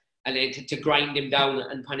striker, and then to grind him down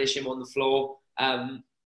and punish him on the floor,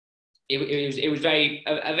 it was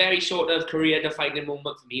a very sort of career defining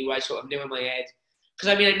moment for me, where I sort of knew in my head,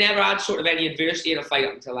 because I mean, I never had sort of any adversity in a fight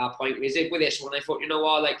up until that point. With this one, I thought, you know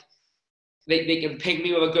what, like, they can ping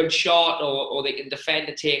me with a good shot, or they can defend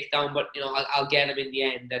the takedown, but, you know, I'll get him in the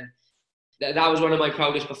end. And that was one of my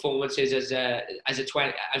proudest performances as I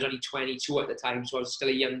was only 22 at the time, so I was still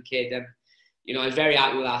a young kid. And, you know, I was very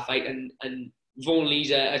happy with that fight. And Vaughan Lee's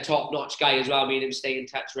a top-notch guy as well, me and him stay in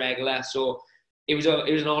touch regular. So it was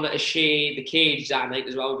an honour to share the cage that night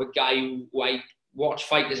as well with a guy who I watched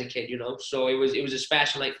fight as a kid, you know. So it was a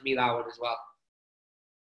special night for me, that one as well.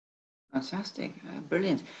 Fantastic,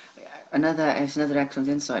 brilliant. It's another excellent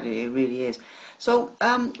insight. It really is. So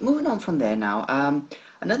moving on from there now,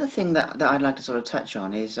 another thing that I'd like to sort of touch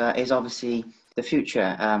on is obviously the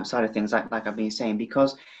future side of things, like I've been saying,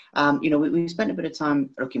 because you know, we spent a bit of time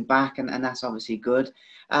looking back, and that's obviously good.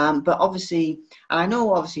 But obviously, and I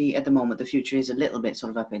know obviously at the moment the future is a little bit sort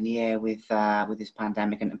of up in the air with this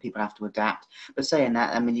pandemic, and people have to adapt. But saying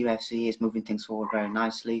that, I mean, UFC is moving things forward very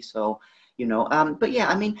nicely. So, you know, but yeah,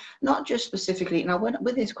 I mean, not just specifically. Now,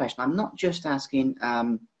 with this question, I'm not just asking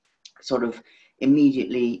sort of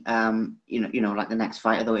immediately, you know, like the next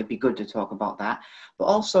fight, although it'd be good to talk about that. But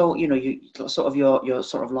also, you know, your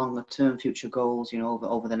sort of longer term future goals, you know,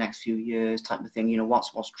 over the next few years type of thing. You know,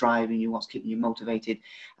 what's driving you, what's keeping you motivated,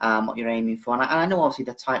 what you're aiming for. And I know obviously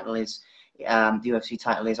the title is. The UFC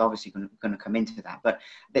title is obviously going to come into that, but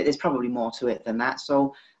there's probably more to it than that.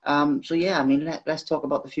 So, so yeah, I mean, let's talk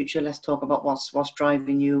about the future. Let's talk about what's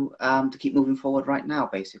driving you to keep moving forward right now,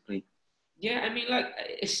 basically. Yeah, I mean, like,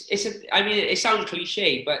 I mean, it sounds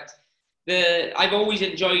cliche, but I've always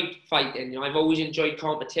enjoyed fighting. You know, I've always enjoyed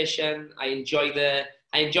competition. I enjoy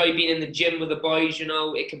being in the gym with the boys. You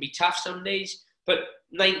know, it can be tough some days, but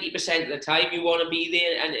 90% of the time you want to be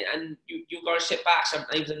there, and you got to sit back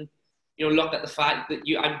sometimes and, you know, look at the fact that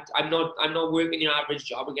I'm not working your average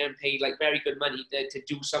job and getting paid like very good money to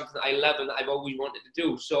do something that I love and that I've always wanted to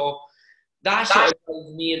do. So that sort of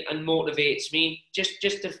drives me and motivates me just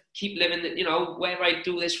to keep living. You know, whether I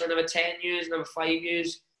do this for another 10 years, another 5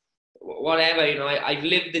 years, whatever. You know, I've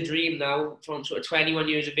lived the dream now from sort of 21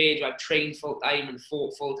 years of age. I've trained full time and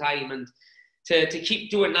fought full time, and to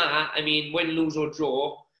keep doing that, I mean, win, lose or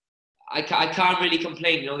draw, I can't really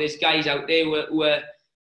complain. You know, there's guys out there who are,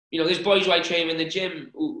 you know, there's boys who I train in the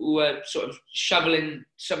gym who are sort of shoveling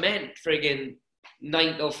cement friggin'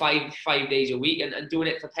 9 or 5 days a week and doing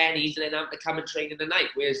it for pennies, and then having to come and train in the night.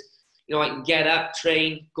 Whereas, you know, I can get up,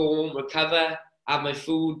 train, go home, recover, have my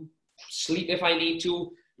food, sleep if I need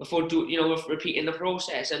to, before repeating the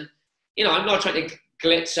process. And, you know, I'm not trying to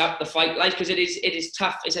glitz up the fight life, because it is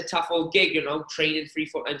tough. It's a tough old gig, you know, training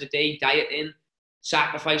 3-4 times a day, dieting,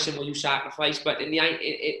 sacrificing what you sacrifice. But in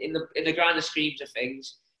the grander schemes of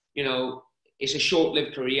things, you know, it's a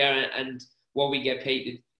short-lived career, and what we get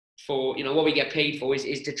paid for, you know, what we get paid for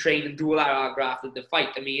is to train and do all our graft, and the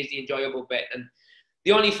fight to me is the enjoyable bit. And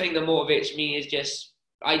the only thing that motivates me is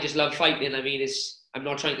I just love fighting. I mean, I'm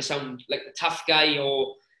not trying to sound like the tough guy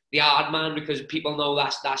or the hard man, because people know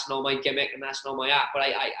that's not my gimmick and that's not my act. But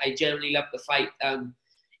I generally love the fight. You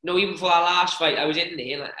know, even for that last fight, I was in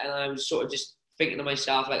there and I was sort of just thinking to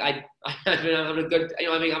myself, like, I've been having a good, you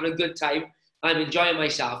know, I'm having a good time. I'm enjoying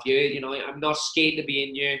myself here. You know, I'm not scared to be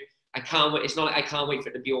in here. I can't wait. It's not like I can't wait for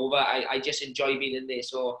it to be over. I just enjoy being in there.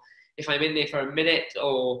 So if I'm in there for a minute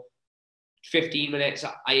or 15 minutes,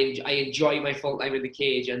 I enjoy my full time in the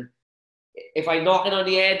cage. And if I knock it on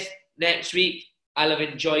the head next week, I'll have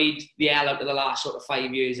enjoyed the hell out of the last sort of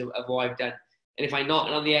 5 years of what I've done. And if I knock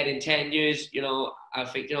it on the head in 10 years, you know, I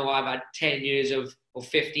think, you know, I've had 10 years or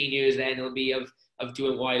 15 years then it'll be of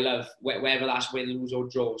doing what I love, whether that's win, lose or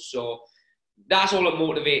draw. So that's all that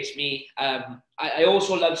motivates me. I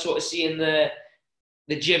also love sort of seeing the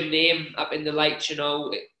gym name up in the lights, you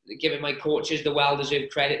know, giving my coaches the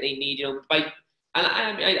well-deserved credit they need. You know,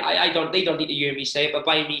 And they don't need to hear me say it, but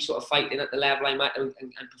by me sort of fighting at the level I'm at and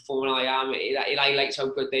performing I am, it highlights how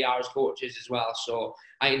good they are as coaches as well. So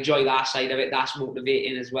I enjoy that side of it. That's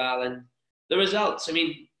motivating as well. And the results, I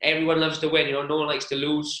mean, everyone loves to win. You know, no one likes to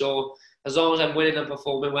lose. So as long as I'm winning and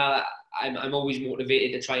performing well, I'm always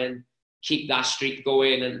motivated to try and keep that streak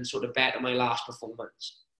going and sort of better my last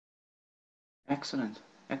performance. Excellent,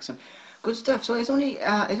 excellent, good stuff. So it's only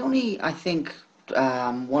I think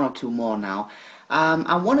 1 or 2 more now.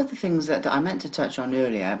 And one of the things that I meant to touch on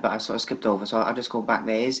earlier, but I sort of skipped over, so I'll just go back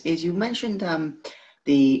there, is you mentioned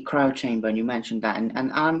the cryo chamber, and you mentioned that,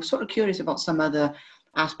 and I'm sort of curious about some other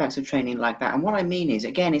aspects of training like that. And what I mean is,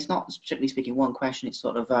 again, it's not strictly speaking one question, it's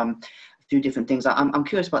sort of a few different things. I'm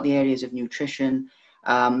curious about the areas of nutrition,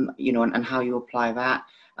 you know, and how you apply that,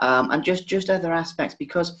 and just other aspects,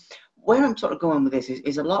 because where I'm sort of going with this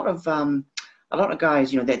is a lot of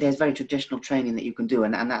guys, you know, there's very traditional training that you can do,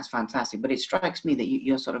 and that's fantastic. But it strikes me that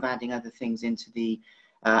you're sort of adding other things into the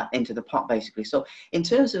pot, basically. So in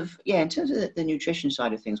terms of the nutrition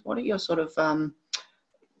side of things, what are your sort of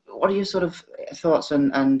thoughts,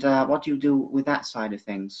 and what do you do with that side of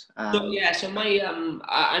things? So my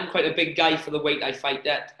I'm quite a big guy for the weight I fight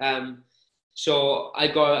at. So I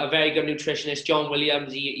got a very good nutritionist, John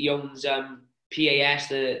Williams. He owns PAS,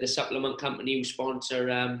 the supplement company who sponsor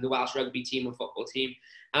the Welsh rugby team and football team.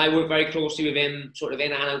 And I work very closely with him, sort of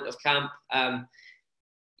in and out of camp.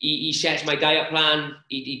 He sets my diet plan,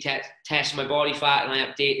 he tests my body fat, and I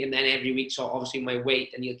update him then every week. So obviously my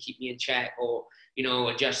weight, and he'll keep me in check, or, you know,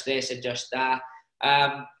 adjust this, adjust that.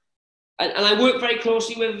 And I work very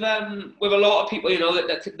closely with a lot of people, you know,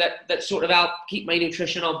 that sort of help keep my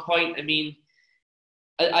nutrition on point. I mean,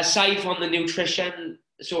 aside from the nutrition,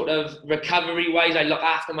 sort of recovery wise, I look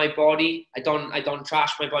after my body. I don't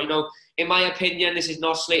trash my body. You know, in my opinion, this is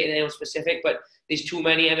not slating anyone specific, but there's too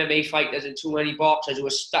many MMA fighters and too many boxers who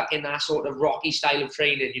are stuck in that sort of Rocky style of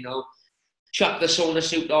training, you know, chuck the sauna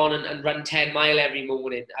suit on and run 10 mile every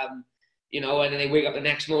morning, you know, and then they wake up the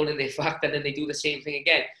next morning, they fucked, and then they do the same thing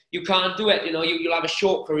again. You can't do it, you know, you'll have a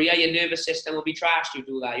short career, your nervous system will be trashed, you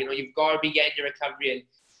do that, you know, you've got to be getting your recovery in.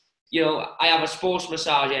 You know, I have a sports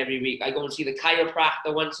massage every week. I go and see the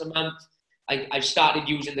chiropractor once a month. I've started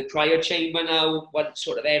using the cryo chamber now,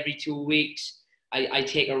 sort of every 2 weeks. I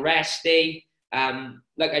take a rest day.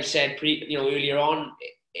 Like I've said earlier on,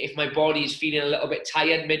 if my body is feeling a little bit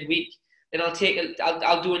tired midweek, then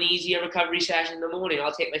I'll do an easier recovery session in the morning.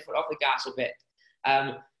 I'll take my foot off the gas a bit.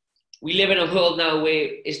 We live in a world now where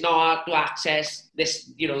it's not hard to access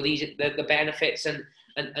this, you know, the benefits and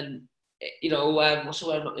you know, what's the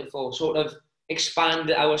word I'm looking for? Sort of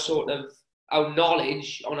expand our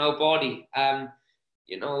knowledge on our body.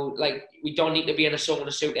 You know, like, we don't need to be in a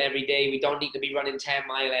sauna suit every day. We don't need to be running 10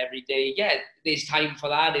 mile every day. Yeah, there's time for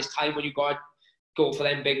that. There's time when you got to go for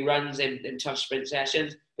them big runs and tough sprint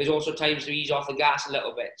sessions. There's also times to ease off the gas a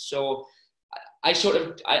little bit. So I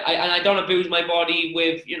don't abuse my body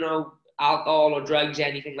with, you know, alcohol or drugs,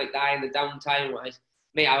 anything like that in the downtime. I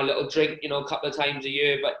may have a little drink, you know, a couple of times a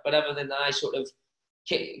year, but other than that, I sort of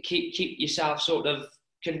keep yourself sort of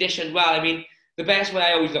conditioned well. I mean, the best way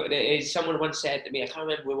I always look at it is, someone once said to me, I can't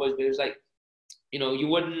remember who it was, but it was like, you know, you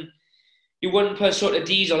wouldn't put sort of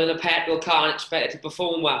diesel in a petrol car and expect it to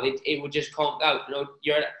perform well. It would just conk out. You know,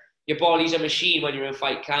 your body's a machine when you're in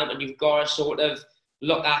fight camp, and you've got to sort of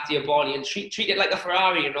look after your body and treat it like a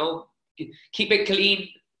Ferrari. You know, keep it clean,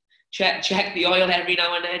 check the oil every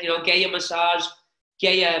now and then. You know, get your massage.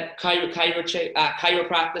 Get your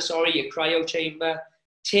chiropractor, your cryo chamber.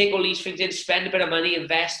 Take all these things in, spend a bit of money,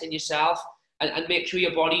 invest in yourself, and make sure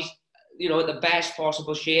your body's, you know, in the best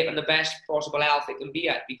possible shape and the best possible health it can be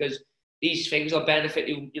at, because these things will benefit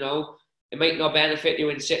you, you know. It might not benefit you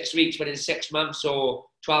in 6 weeks, but in 6 months or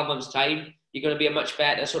 12 months' time, you're going to be a much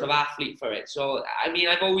better sort of athlete for it. So, I mean,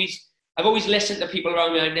 I've always listened to people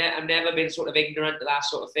around me. I've never been sort of ignorant to that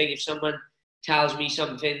sort of thing. If someone tells me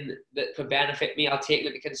something that could benefit me, I'll take it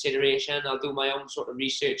into consideration. I'll do my own sort of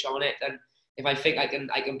research on it, and if I think I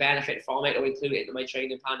can benefit from it or include it into my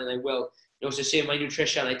training plan, and I will. You know, it's the same with my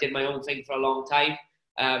nutrition. I did my own thing for a long time.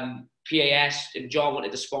 PAS and John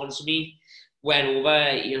wanted to sponsor me. Went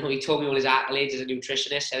over, you know, he told me all his accolades as a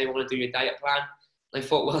nutritionist, said he wanted to do your diet plan. And I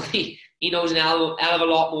thought, well, he knows an hell of a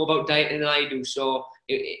lot more about dieting than I do, so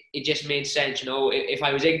it just made sense, you know. If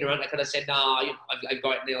I was ignorant, I could have said, nah, you know, I've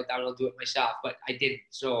got it nailed down, I'll do it myself, but I didn't.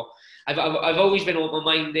 So I've always been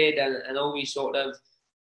open-minded and always sort of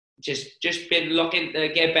just been looking to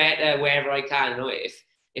get better wherever I can. You know,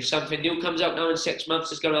 if something new comes out now in 6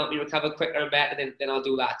 months, it's going to help me recover quicker and better, then I'll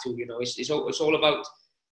do that too. You know, it's all about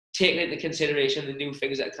taking into consideration the new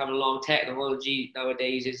things that are coming along. Technology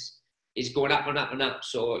nowadays is going up and up and up.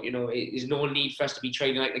 So, you know, there's no need for us to be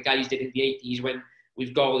training like the guys did in the 80s when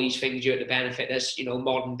we've got all these things here to benefit us, you know,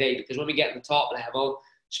 modern day. Because when we get to the top level,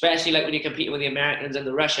 especially like when you're competing with the Americans and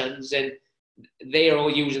the Russians, and they're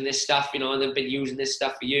all using this stuff, you know, and they've been using this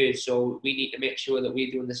stuff for years. So we need to make sure that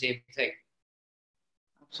we're doing the same thing.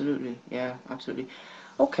 Absolutely, yeah, absolutely.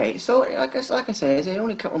 Okay, so I guess, like I say, there's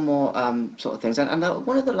only a couple more sort of things, and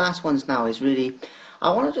one of the last ones now is really,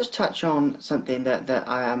 I want to just touch on something that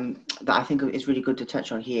I think is really good to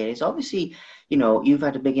touch on here. Is obviously, you know, you've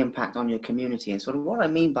had a big impact on your community, and sort of what I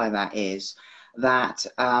mean by that is that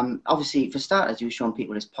obviously, for starters, you've shown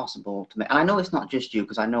people it's possible to make, and I know it's not just you,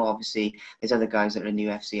 because I know obviously there's other guys that are in the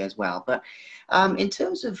UFC as well, but in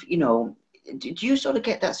terms of, you know, do you sort of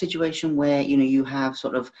get that situation where, you know, you have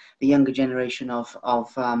sort of the younger generation of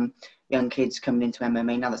young kids coming into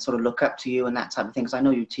MMA now that sort of look up to you and that type of thing? Because I know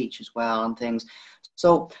you teach as well and things.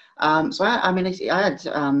 So, I mean, I had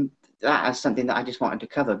that as something that I just wanted to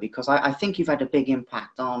cover, because I think you've had a big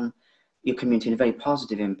impact on your community and a very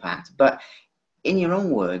positive impact. But in your own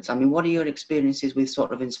words, I mean, what are your experiences with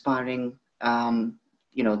sort of inspiring,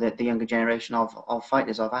 you know, the younger generation of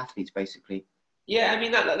fighters, of athletes, basically? Yeah, I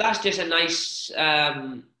mean, that's just a nice,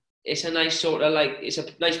 it's a nice sort of like, it's a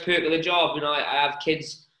nice perk of the job. You know, I have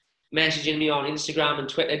kids messaging me on Instagram and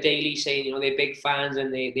Twitter daily saying, you know, they're big fans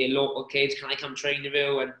and they're local kids, can I come train with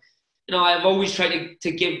you? And, you know, I've always tried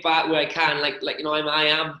to give back where I can. Like you know, I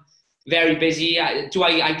am very busy. I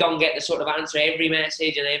don't get to sort of answer every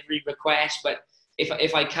message and every request, but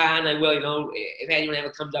if I can, I will. You know, if anyone ever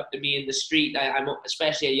comes up to me in the street, I'm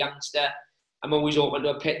especially a youngster, I'm always open to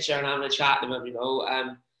a picture and having a chat to them, you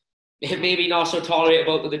know. Maybe not so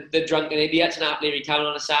tolerable to the drunken idiots in Hartery town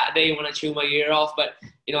on a Saturday when I chew my ear off, but,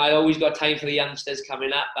 you know, I always got time for the youngsters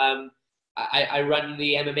coming up. I run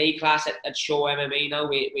the MMA class at Show MMA now,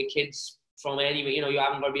 where kids from anywhere, you know, you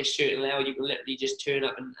haven't got to be a certain level, you can literally just turn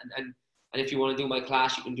up and if you want to do my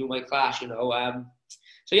class, you can do my class, you know.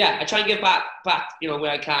 So yeah, I try and give back, you know,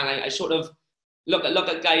 where I can. I sort of look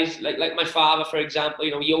at guys like my father, for example.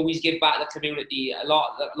 You know, he always give back to the community. A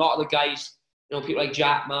lot of the guys, you know, people like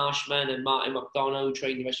Jack Marshman and Martin McDonough, who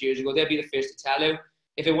trained us years ago, they'll be the first to tell you.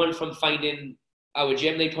 If it weren't from finding our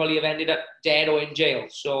gym, they probably have ended up dead or in jail.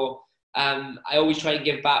 So I always try and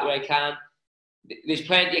give back where I can. There's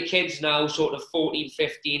plenty of kids now, sort of 14,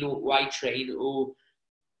 15, who I train, who,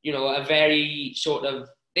 you know, are very sort of,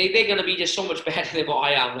 they're going to be just so much better than what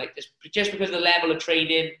I am. Like, just because of the level of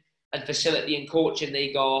training and facility and coaching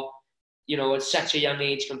they got, you know, at such a young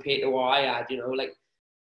age compared to what I had, you know, like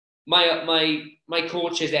my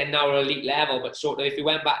coaches then now are elite level, but sort of if you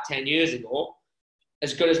went back 10 years ago,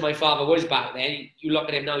 as good as my father was back then, you look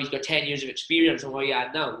at him now, he's got 10 years of experience on what he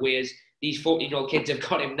had now, whereas these 14-year-old kids have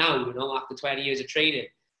got him now, you know, after 20 years of training.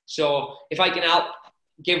 So if I can help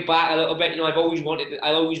give back a little bit, you know, I always wanted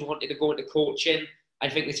to go into coaching. I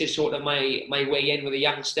think this is sort of my way in with the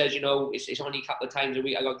youngsters. You know, it's only a couple of times a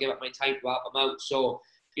week I got to give up my time to help them out. So,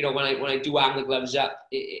 you know, when I do hang the gloves up,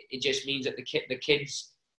 it just means that the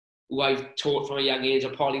kids who I've taught from a young age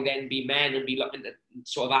will probably then be men and be looking at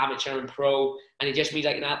sort of amateur and pro, and it just means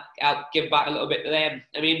I can help give back a little bit to them.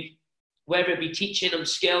 I mean, whether it be teaching them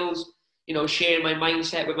skills, you know, sharing my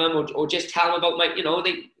mindset with them, or just tell them about my, you know,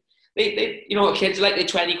 they you know, kids like the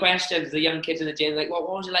 20 questions, the young kids in the gym, like, well,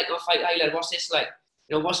 what was it like on Fight Island? What's this like?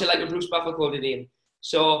 You know, what's it like when Bruce Buffer called it in?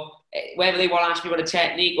 So whether they want to ask me about a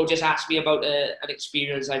technique or just ask me about an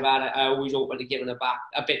experience I've had, I always open to giving a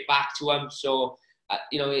bit back to them. So,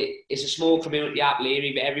 you know, it's a small community at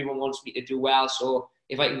Leary, but everyone wants me to do well. So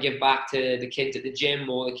if I can give back to the kids at the gym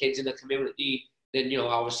or the kids in the community, then, you know,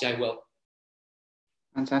 obviously I will.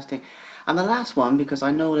 Fantastic. And the last one, because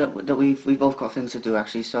I know that we've both got things to do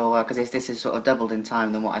actually, so because this is sort of doubled in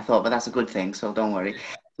time than what I thought, but that's a good thing, so don't worry.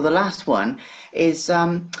 So the last one is,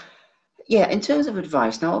 yeah, in terms of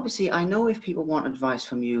advice. Now, obviously, I know if people want advice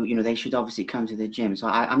from you, you know, they should obviously come to the gym. So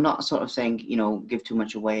I'm not sort of saying, you know, give too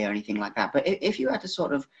much away or anything like that. But if you had to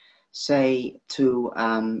sort of say to,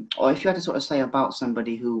 or if you had to sort of say about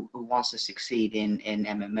somebody who wants to succeed in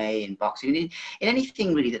MMA, in boxing, in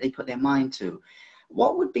anything really that they put their mind to,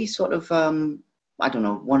 what would be sort of, I don't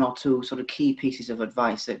know, one or two sort of key pieces of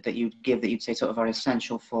advice that you'd give, that you'd say sort of are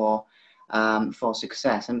essential for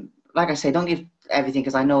success? And like I say, don't give everything,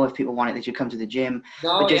 because I know if people want it, they should come to the gym.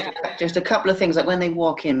 No, but just a couple of things, like when they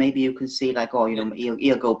walk in, maybe you can see like, oh, you know,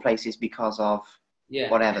 he'll go places because of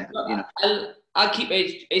whatever, you know. I'll keep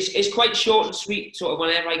it, it's quite short and sweet, sort of,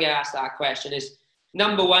 whenever I get asked that question. Is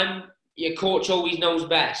number one, your coach always knows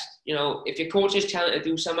best. You know, if your coach is telling you to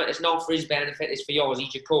do something, it's not for his benefit, it's for yours.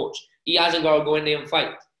 He's your coach. He hasn't got to go in there and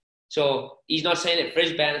fight. So he's not saying it for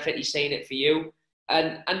his benefit, he's saying it for you.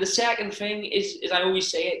 And the second thing is I always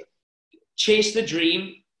say it, chase the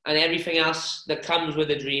dream, and everything else that comes with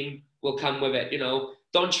the dream will come with it, you know.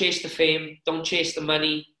 Don't chase the fame, don't chase the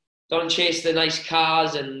money, don't chase the nice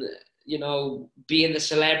cars and, you know, being the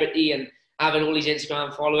celebrity and having all these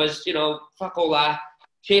Instagram followers, you know, fuck all that.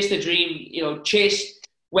 Chase the dream, you know, chase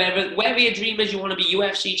wherever your dream is. You want to be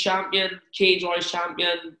UFC champion, Cage Warriors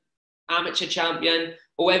champion, amateur champion,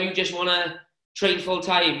 or whether you just want to train full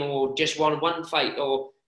time or just want one fight, or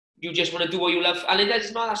you just want to do what you love. And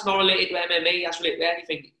that's not related to MMA, that's related to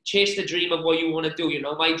anything. Chase the dream of what you want to do, you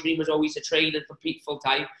know. My dream was always to train and compete full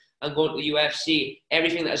time and go to the UFC.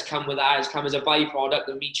 Everything that has come with that has come as a byproduct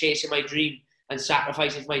of me chasing my dream and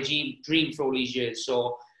sacrificing my dream for all these years.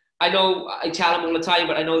 So I know I tell them all the time,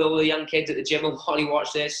 but I know that all the young kids at the gym will probably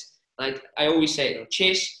watch this. Like I always say, you know,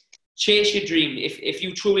 chase your dream. If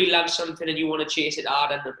you truly love something and you want to chase it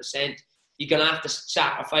hard 100%, you're gonna have to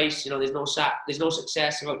sacrifice. You know, there's no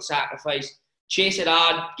success without sacrifice. Chase it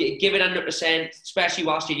hard, give it 100%, especially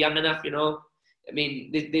whilst you're young enough. You know, I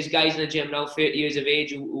mean, there's guys in the gym now, 30 years of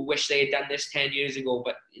age, who wish they had done this 10 years ago,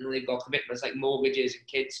 but you know, they've got commitments like mortgages and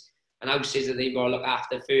kids and houses that they've got to look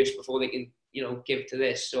after first before they can, you know, give to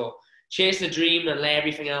this. So chase the dream and let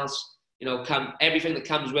everything else, you know, come. Everything that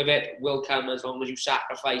comes with it will come as long as you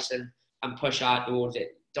sacrifice and push hard towards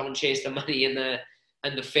it. Don't chase the money and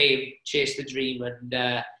the fame. Chase the dream,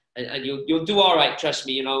 and you'll do all right. Trust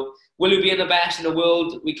me. You know, will you be in the best in the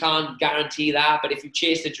world? We can't guarantee that, but if you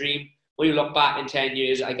chase the dream, when you look back in 10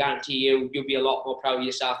 years, I guarantee you'll be a lot more proud of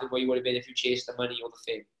yourself than what you would have been if you chased the money or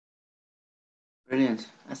the fame. Brilliant.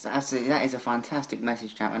 That is a fantastic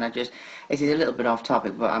message, champ. And it is a little bit off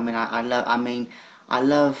topic, but I mean, I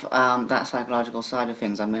love that psychological side of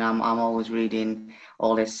things. I mean, I'm always reading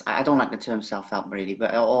all this. I don't like the term self-help really,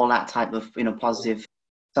 but all that type of, you know, positive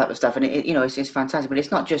type of stuff. And you know, it's fantastic. But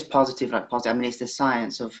it's not just positive, like positive. I mean, it's the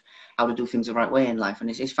science of how to do things the right way in life. And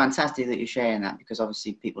it's fantastic that you're sharing that, because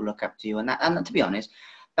obviously people look up to you. And to be honest,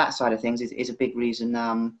 that side of things is a big reason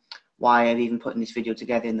why I've even putting this video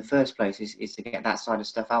together in the first place, is to get that side of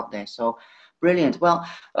stuff out there. So brilliant. Well,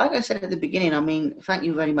 like I said at the beginning, I mean, thank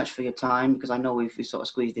you very much for your time, because I know we sort of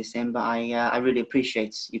squeezed this in, but I really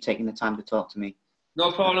appreciate you taking the time to talk to me.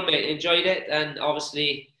 No problem, mate. Enjoyed it, and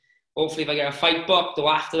obviously, hopefully, if I get a fight booked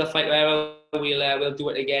or after the fight, whatever, we'll do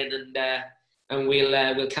it again, and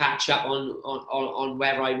we'll catch up on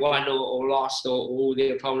whether I won or lost, or who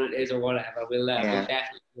the opponent is or whatever. We'll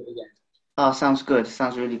definitely do it again. Oh, sounds good.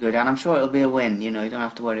 Sounds really good. And I'm sure it'll be a win, you know, you don't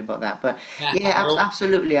have to worry about that. But yeah,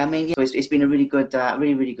 absolutely. I mean, it's been a really good,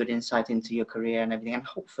 really good insight into your career and everything. And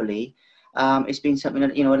hopefully it's been something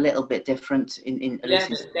that, you know, a little bit different in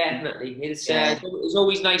definitely. It's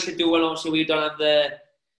always nice to do one. Obviously, we don't have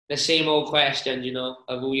the same old questions, you know,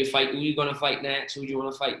 of who you going to fight next, who do you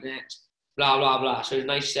want to fight next, blah, blah, blah. So it's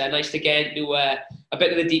nice to get into a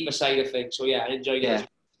bit of the deeper side of things. So yeah, I enjoyed it.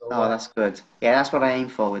 Oh, that's good. Yeah, that's what I aim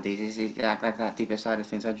for with these, is like that deeper side of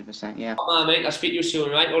things, 100%, yeah. Oh, mate, I'll speak to you soon,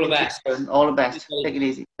 right? All the best. All the best. Take it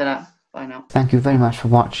easy. Ta-da. Bye now. Thank you very much for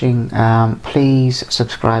watching. Please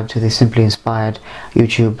subscribe to the Simply Inspired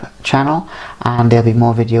YouTube channel, and there'll be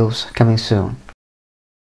more videos coming soon.